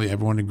generally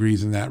everyone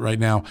agrees in that right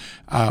now.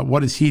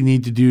 What does he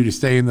need to do to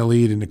stay in the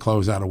lead and to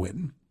close out a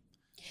win?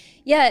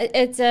 Yeah,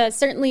 it's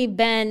certainly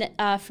been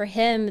for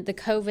him, the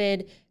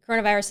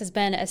coronavirus has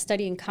been a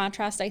study in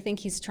contrast. I think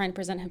he's trying to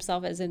present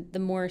himself as the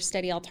more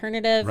steady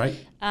alternative. Right.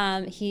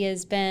 He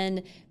has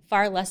been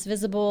far less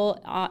visible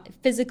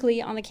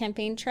physically on the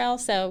campaign trail.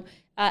 So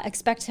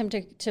expect him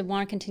to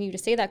want to continue to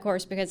stay that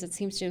course because it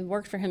seems to have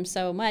worked for him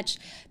so much.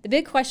 The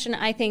big question,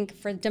 I think,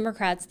 for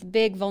Democrats, the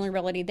big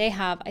vulnerability they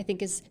have, I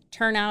think, is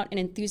turnout and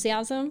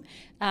enthusiasm.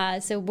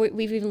 So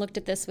we've even looked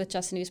at this with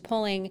Just News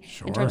polling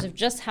in terms of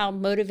just how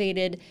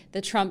motivated the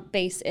Trump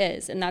base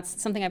is. And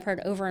that's something I've heard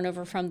over and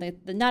over from the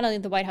not only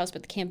the White House,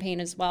 but the campaign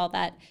as well,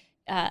 that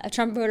a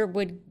Trump voter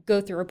would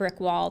go through a brick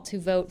wall to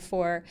vote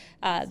for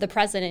the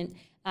president.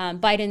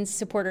 Biden's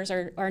supporters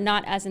are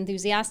not as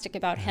enthusiastic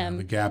about him.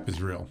 The gap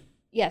is real.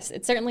 Yes,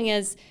 it certainly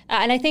is.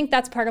 And I think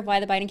that's part of why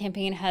the Biden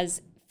campaign has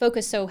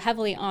focused so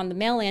heavily on the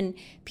mail-in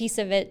piece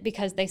of it,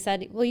 because they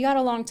said, well, you got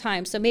a long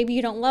time, so maybe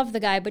you don't love the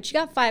guy, but you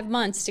got 5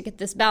 months to get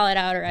this ballot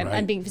out, or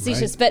I'm being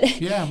facetious, but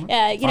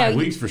 5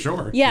 weeks for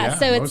sure. Yeah,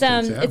 so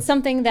it's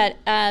something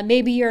that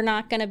maybe you're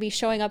not going to be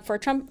showing up for a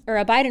Trump or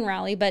a Biden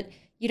rally, but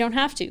you don't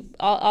have to.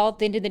 All at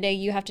the end of the day,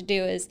 you have to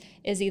do is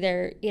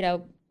either,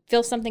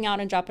 fill something out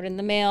and drop it in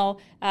the mail,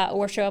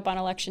 or show up on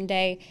election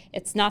day.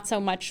 It's not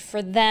so much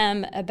for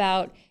them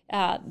about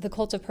the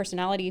cult of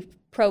personality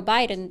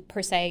pro-Biden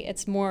per se.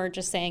 It's more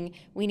just saying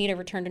we need a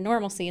return to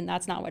normalcy, and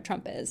that's not what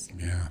Trump is.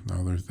 Yeah,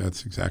 no,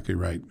 that's exactly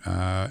right.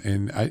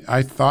 And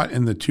I thought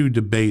in the two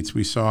debates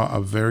we saw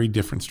a very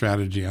different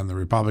strategy on the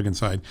Republican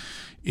side.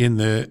 In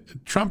the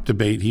Trump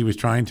debate, he was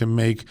trying to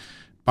make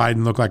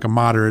Biden look like a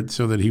moderate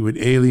so that he would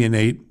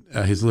alienate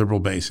his liberal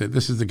base.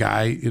 This is the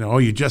guy,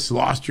 you just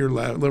lost your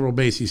liberal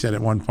base, he said at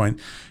one point.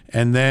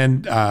 And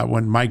then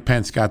when Mike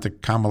Pence got to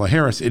Kamala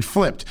Harris, it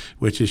flipped,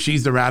 which is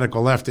she's the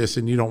radical leftist,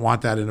 and you don't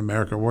want that in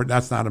America.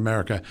 That's not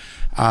America.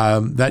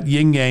 That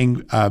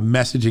yin-yang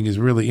messaging is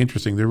really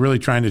interesting. They're really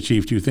trying to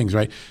achieve two things,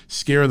 right?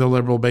 Scare the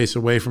liberal base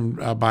away from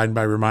Biden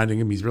by reminding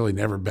him he's really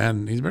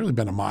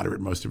been a moderate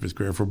most of his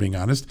career, if we're being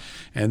honest.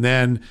 And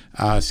then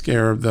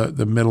scare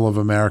the middle of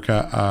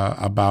America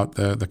about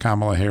the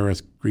Kamala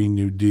Harris Green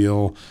New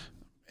Deal,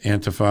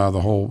 Antifa,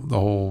 the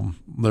whole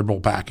liberal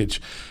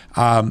package.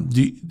 In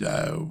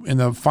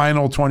the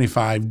final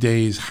 25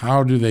 days,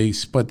 how do they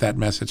split that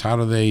message? How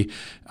do they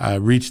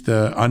reach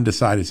the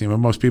undecided team? Well,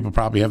 most people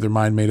probably have their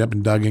mind made up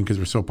and dug in because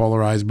we're so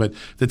polarized, but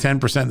the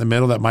 10% in the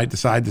middle that might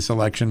decide this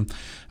election,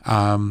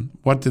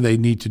 what do they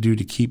need to do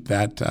to keep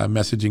that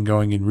messaging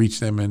going and reach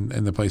them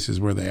in the places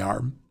where they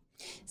are?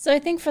 So I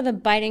think for the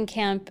Biden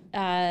camp,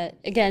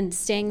 again,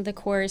 staying the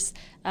course,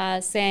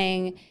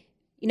 saying,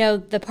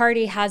 the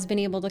party has been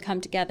able to come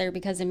together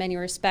because in many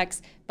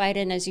respects,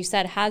 Biden, as you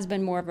said, has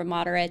been more of a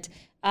moderate,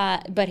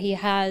 but he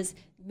has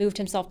moved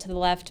himself to the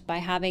left by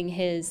having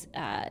his,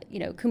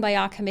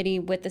 Kumbaya committee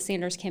with the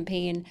Sanders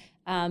campaign,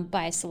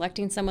 by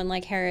selecting someone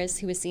like Harris,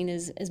 who was seen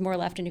as more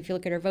left. And if you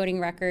look at her voting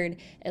record,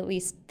 at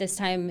least this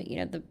time,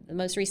 the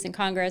most recent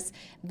Congress,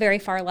 very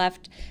far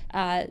left,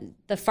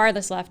 the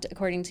farthest left,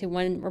 according to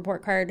one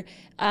report card.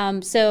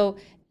 So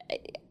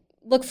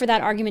look for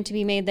that argument to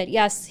be made that,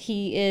 yes,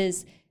 he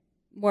is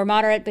more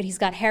moderate, but he's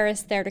got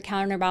Harris there to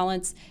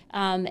counterbalance,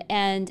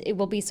 and it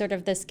will be sort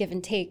of this give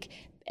and take.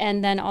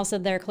 And then also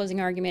their closing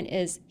argument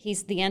is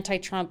he's the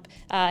anti-Trump.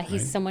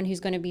 He's someone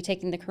who's going to be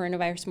taking the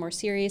coronavirus more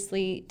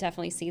seriously.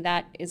 Definitely see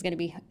that is going to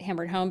be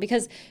hammered home,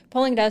 because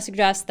polling does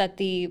suggest that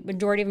the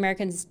majority of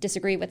Americans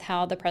disagree with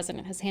how the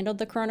president has handled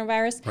the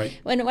coronavirus. Right.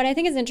 And what I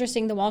think is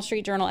interesting, the Wall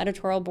Street Journal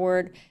editorial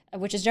board,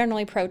 which is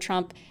generally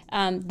pro-Trump,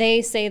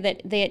 they say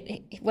that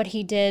what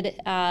he did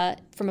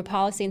from a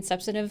policy and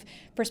substantive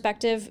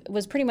perspective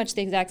was pretty much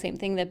the exact same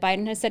thing that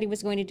Biden has said he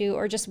was going to do,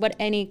 or just what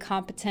any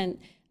competent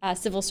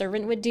civil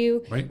servant would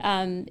do. Right.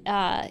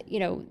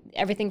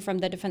 Everything from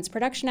the Defense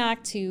Production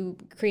Act to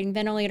creating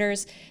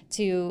ventilators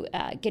to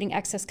getting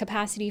excess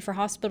capacity for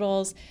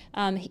hospitals.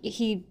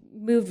 He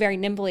moved very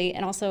nimbly,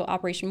 and also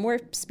Operation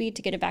Warp Speed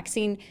to get a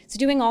vaccine. So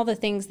doing all the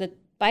things that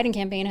Biden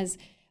campaign has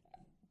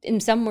in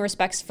some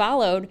respects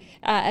followed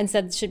and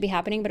said should be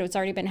happening, but it's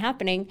already been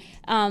happening.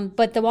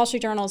 But the Wall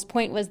Street Journal's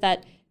point was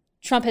that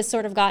Trump has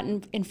sort of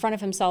gotten in front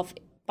of himself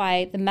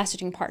by the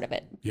messaging part of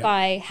it,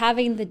 by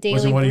having the daily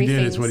Wasn't what briefings. he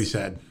did, it's what he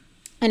said.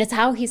 And it's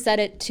how he said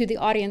it to the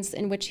audience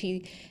in which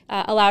he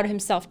allowed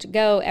himself to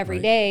go every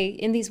day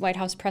in these White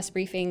House press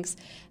briefings.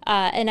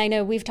 And I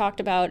know we've talked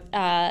about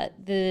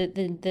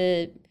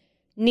the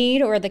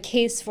need or the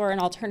case for an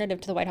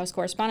alternative to the White House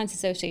Correspondents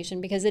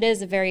Association, because it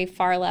is a very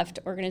far-left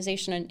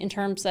organization in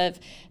terms of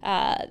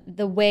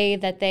the way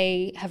that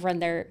they have run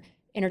their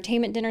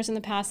entertainment dinners in the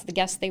past, the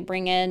guests they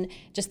bring in,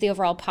 just the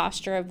overall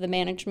posture of the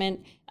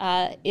management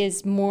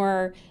is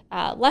more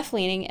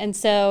left-leaning. And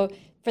so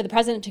for the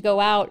president to go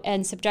out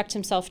and subject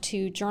himself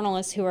to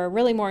journalists who are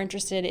really more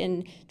interested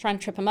in trying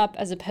to trip him up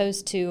as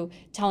opposed to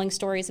telling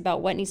stories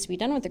about what needs to be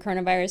done with the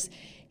coronavirus,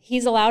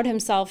 he's allowed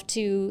himself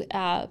to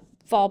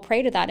fall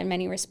prey to that in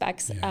many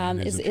respects,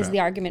 is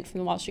the argument from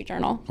the Wall Street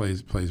Journal.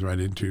 Plays right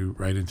into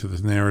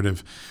this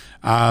narrative.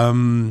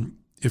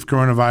 If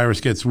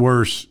coronavirus gets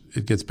worse,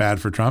 it gets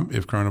bad for Trump.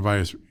 If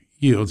coronavirus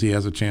yields, he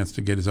has a chance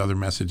to get his other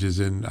messages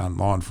in on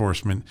law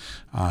enforcement,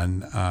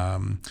 on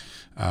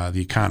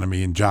the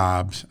economy and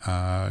jobs,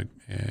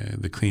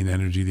 the clean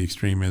energy, the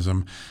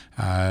extremism.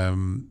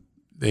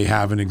 They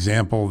have an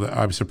example that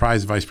I'm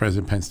surprised Vice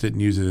President Pence didn't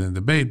use it in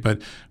the debate,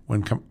 but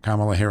when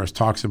Kamala Harris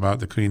talks about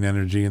the clean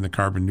energy and the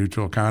carbon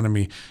neutral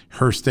economy,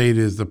 her state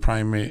is the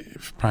prima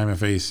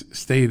facie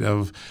state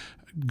of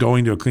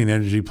going to a clean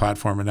energy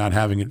platform and not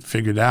having it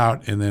figured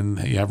out, and then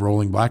you have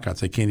rolling blackouts.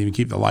 They can't even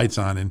keep the lights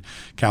on in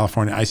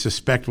California. I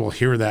suspect we'll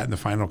hear that in the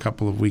final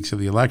couple of weeks of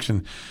the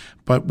election.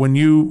 But when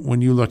you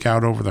look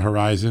out over the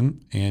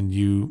horizon and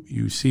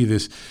you see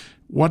this,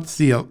 what's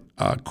the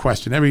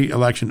question? Every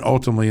election,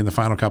 ultimately, in the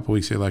final couple of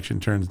weeks of the election,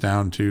 turns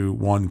down to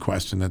one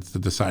question. That's the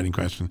deciding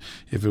question.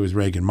 If it was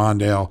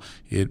Reagan-Mondale,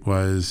 it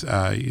was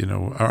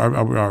Reagan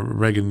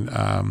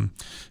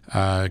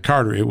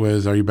Carter. It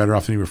was, are you better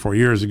off than you were 4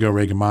 years ago?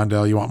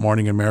 Reagan-Mondale, you want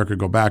morning in America,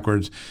 go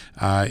backwards.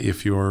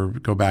 If you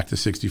go back to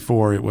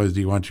 1964, it was,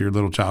 do you want your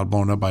little child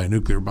blown up by a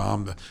nuclear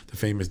bomb? The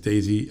famous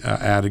Daisy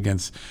ad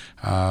against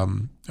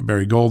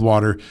Barry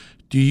Goldwater.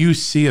 Do you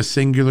see a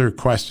singular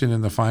question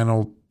in the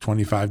final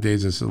 25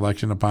 days of this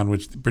election upon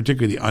which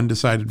particularly the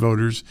undecided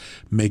voters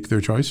make their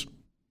choice?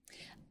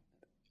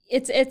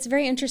 It's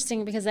very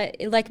interesting because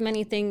like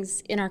many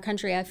things in our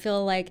country, I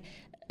feel like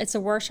it's a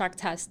Rorschach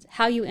test.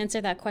 How you answer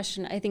that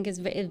question, I think, is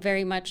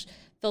very much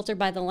filtered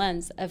by the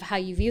lens of how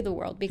you view the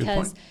world.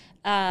 Because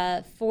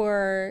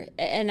and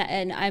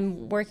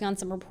I'm working on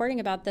some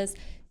reporting about this,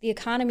 the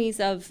economies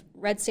of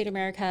red state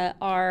America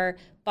are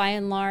by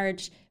and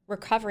large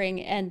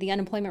recovering, and the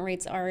unemployment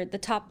rates are the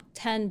top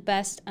 10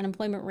 best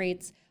unemployment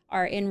rates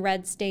are in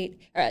red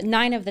state.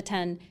 9 of the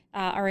 10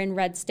 are in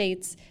red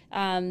states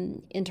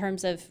in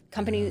terms of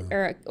companies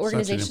or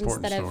organizations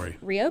that have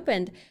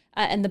reopened.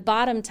 And the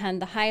bottom 10,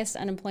 the highest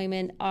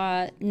unemployment,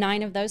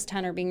 9 of those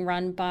 10 are being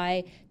run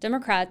by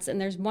Democrats, and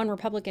there's one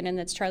Republican, and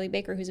that's Charlie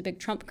Baker, who's a big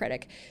Trump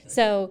critic.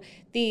 So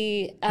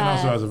and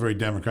also has a very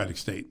Democratic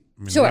state.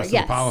 I mean, sure,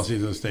 the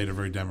policies of the state are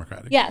very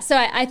Democratic. Yeah, so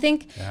I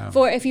think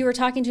if you were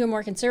talking to a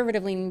more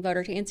conservative-leaning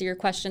voter, to answer your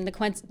question,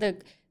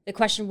 the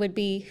question would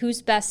be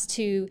who's best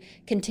to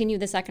continue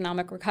this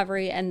economic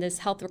recovery and this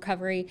health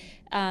recovery,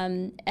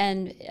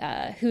 and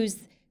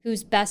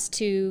who's best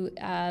to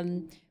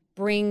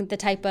bring the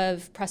type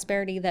of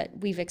prosperity that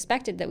we've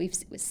expected, that we've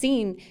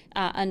seen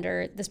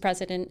under this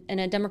president. And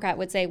a Democrat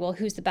would say, well,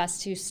 who's the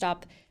best to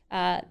stop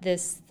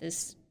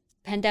this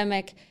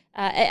pandemic?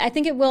 I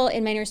think it will,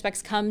 in many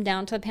respects, come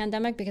down to the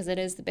pandemic because it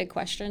is the big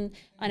question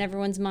on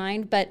everyone's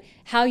mind. But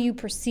how you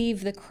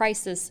perceive the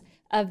crisis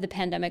of the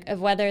pandemic, of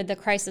whether the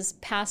crisis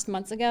passed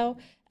months ago.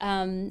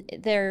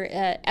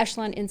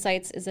 Echelon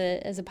Insights is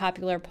a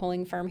popular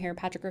polling firm here,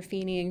 Patrick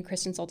Ruffini and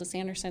Kristen Soltis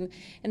Anderson,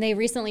 and they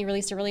recently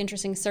released a really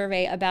interesting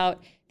survey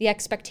about the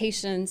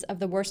expectations of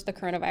the worst of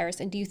the coronavirus.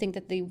 And do you think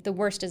that the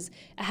worst is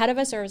ahead of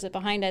us or is it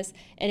behind us?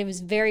 And it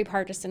was very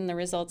partisan in the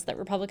results, that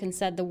Republicans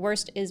said the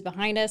worst is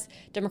behind us,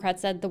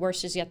 Democrats said the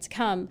worst is yet to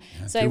come.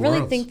 So I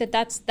really think that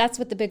that's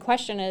what the big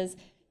question is.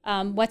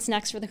 what's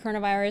next for the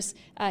coronavirus.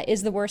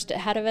 Is the worst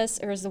ahead of us,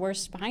 or is the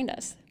worst behind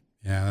us?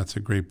 Yeah, that's a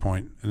great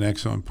point. An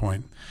excellent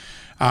point.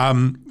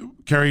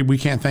 Carrie, we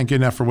can't thank you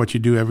enough for what you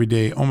do every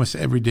day. Almost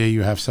every day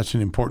you have such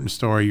an important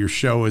story. Your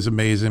show is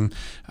amazing.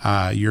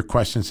 Your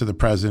questions to the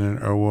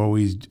president are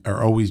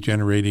always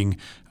generating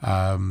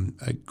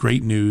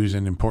great news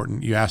and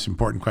important. You ask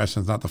important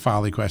questions, not the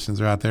folly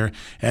questions are out there.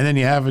 And then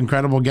you have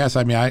incredible guests.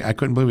 I mean, I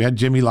couldn't believe we had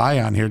Jimmy Lai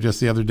on here just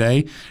the other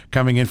day,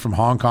 coming in from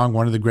Hong Kong,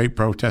 one of the great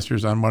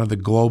protesters on one of the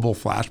global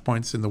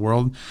flashpoints in the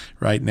world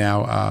right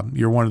now.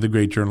 You're one of the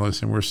great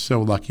journalists, and we're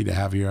so lucky to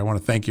have you. I want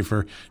to thank you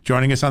for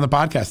joining us on the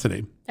podcast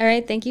today. All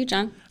right. Thank you,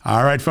 John.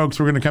 All right, folks,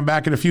 we're going to come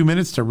back in a few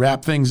minutes to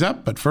wrap things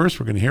up. But first,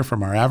 we're going to hear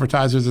from our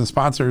advertisers and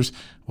sponsors.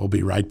 We'll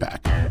be right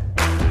back.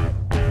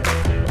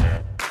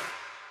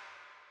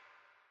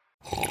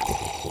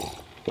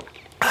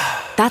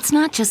 That's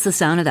not just the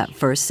sound of that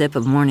first sip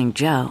of Morning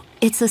Joe.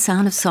 It's the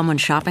sound of someone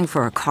shopping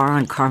for a car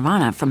on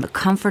Carvana from the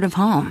comfort of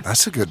home.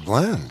 That's a good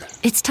blend.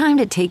 It's time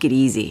to take it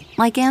easy,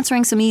 like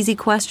answering some easy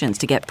questions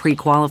to get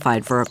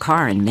pre-qualified for a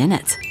car in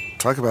minutes.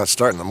 Talk about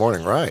starting the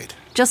morning right.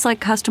 Just like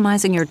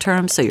customizing your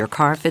terms so your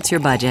car fits your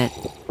budget.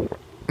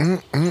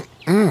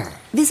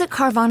 Visit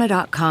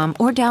Carvana.com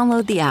or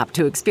download the app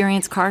to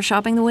experience car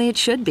shopping the way it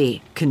should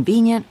be.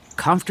 Convenient,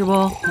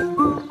 comfortable.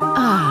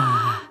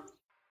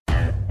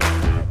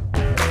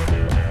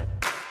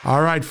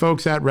 All right,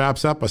 folks, that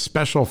wraps up a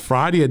special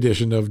Friday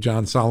edition of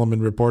John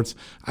Solomon Reports.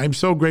 I'm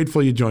so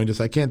grateful you joined us.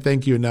 I can't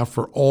thank you enough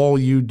for all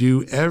you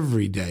do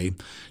every day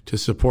to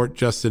support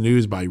Just the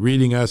News by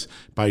reading us,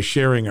 by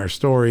sharing our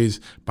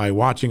stories, by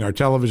watching our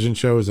television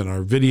shows and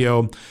our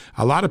video.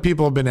 A lot of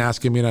people have been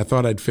asking me, and I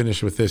thought I'd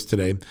finish with this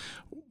today.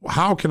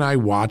 How can I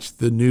watch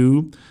the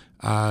new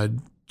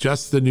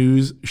Just the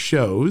News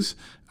shows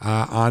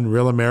on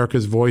Real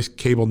America's Voice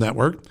cable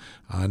network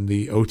on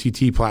the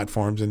OTT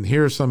platforms? And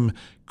here's some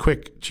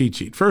quick cheat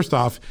sheet. First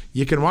off,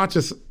 you can watch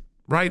us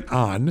right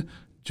on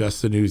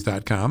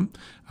justthenews.com.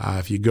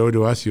 If you go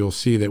to us, you'll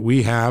see that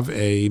we have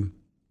a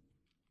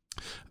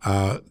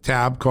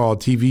tab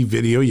called TV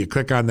Video. You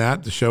click on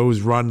that. The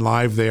shows run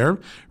live there.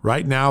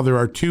 Right now, there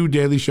are 2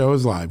 daily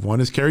shows live. One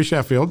is Carrie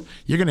Sheffield.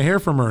 You're going to hear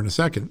from her in a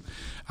second.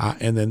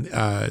 And then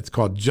it's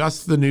called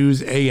Just the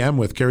News AM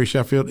with Carrie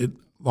Sheffield. It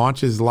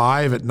launches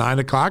live at 9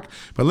 o'clock.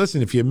 But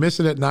listen, if you miss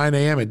it at 9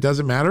 a.m., it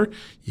doesn't matter.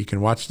 You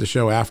can watch the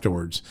show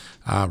afterwards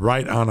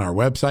right on our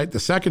website. The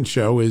second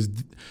show is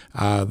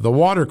The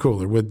Water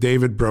Cooler with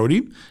David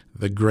Brody,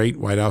 the great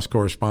White House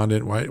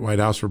correspondent, White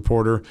House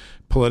reporter,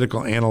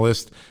 political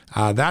analyst.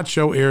 That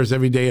show airs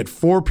every day at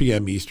 4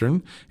 p.m.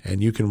 Eastern,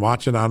 and you can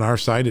watch it on our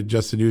site at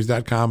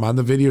justthenews.com on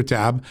the video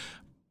tab.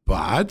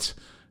 But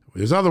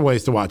there's other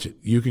ways to watch it.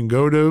 You can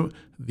go to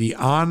the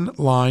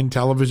online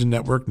television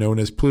network known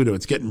as Pluto.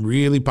 It's getting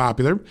really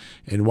popular,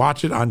 and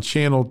watch it on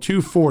channel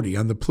 240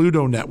 on the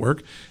Pluto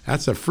network.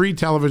 That's a free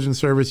television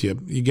service you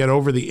get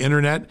over the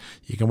internet.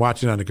 You can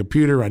watch it on a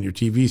computer, on your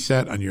TV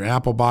set, on your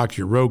Apple box,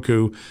 your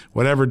Roku,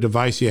 whatever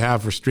device you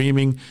have for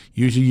streaming.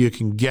 Usually you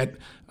can get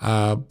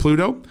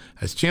Pluto.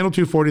 That's channel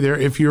 240 there.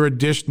 If you're a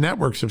Dish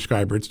Network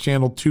subscriber, it's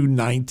channel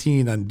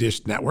 219 on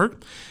Dish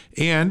Network.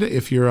 And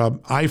if you're an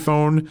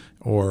iPhone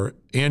or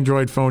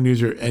Android phone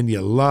user and you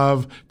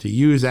love to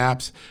use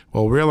apps,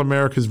 well, Real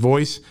America's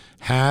Voice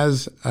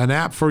has an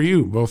app for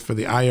you, both for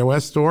the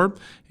iOS store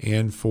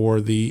and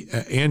for the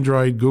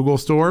Android Google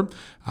store.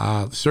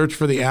 Search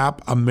for the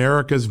app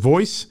America's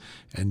Voice,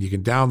 and you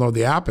can download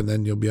the app, and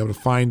then you'll be able to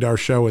find our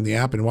show in the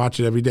app and watch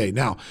it every day.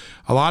 Now,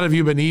 a lot of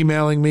you have been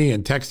emailing me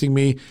and texting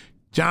me,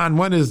 John,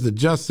 when is the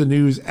Just the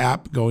News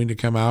app going to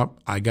come out?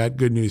 I got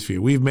good news for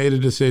you. We've made a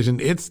decision.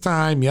 It's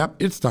time. Yep,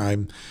 it's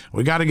time.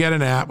 We got to get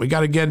an app. We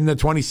got to get in the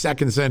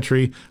 22nd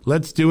century.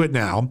 Let's do it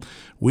now.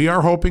 We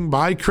are hoping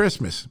by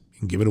Christmas, you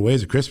can give it away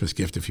as a Christmas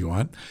gift if you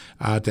want,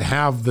 to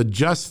have the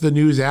Just the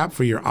News app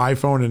for your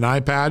iPhone and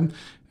iPad,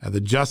 the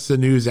Just the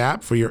News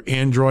app for your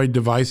Android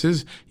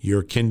devices,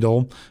 your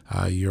Kindle,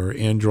 your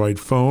Android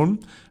phone.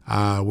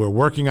 We're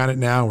working on it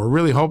now. We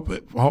really hope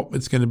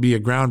it's going to be a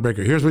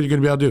groundbreaker. Here's what you're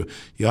going to be able to do.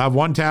 You'll have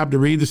one tab to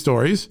read the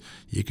stories.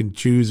 You can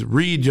choose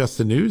Read Just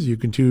the News. You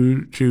can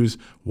choose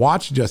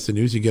Watch Just the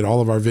News. You get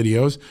all of our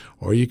videos.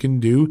 Or you can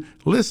do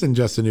Listen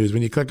Just the News.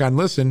 When you click on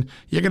Listen,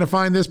 you're going to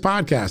find this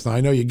podcast. Now,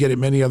 I know you get it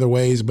many other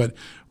ways, but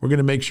we're going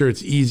to make sure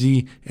it's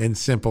easy and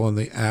simple in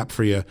the app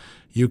for you.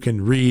 You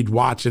can read,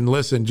 watch, and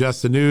listen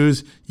Just the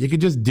News. You can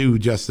just do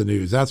Just the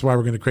News. That's why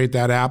we're going to create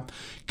that app.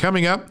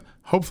 Coming up,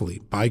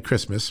 hopefully by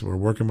Christmas. We're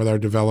working with our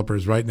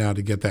developers right now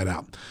to get that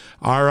out.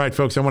 All right,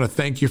 folks, I want to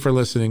thank you for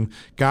listening.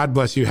 God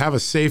bless you. Have a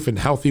safe and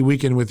healthy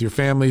weekend with your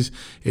families.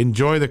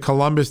 Enjoy the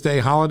Columbus Day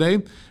holiday.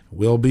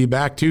 We'll be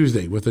back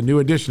Tuesday with a new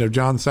edition of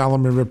John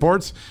Solomon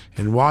Reports.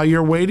 And while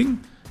you're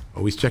waiting,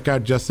 always check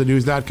out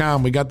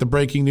justthenews.com. We got the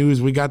breaking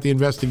news. We got the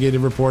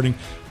investigative reporting,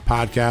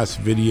 podcast,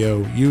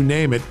 video, you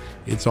name it.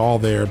 It's all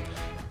there.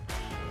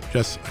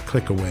 Just a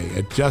click away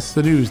at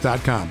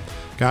justthenews.com.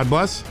 God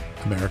bless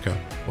America.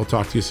 We'll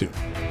talk to you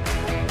soon.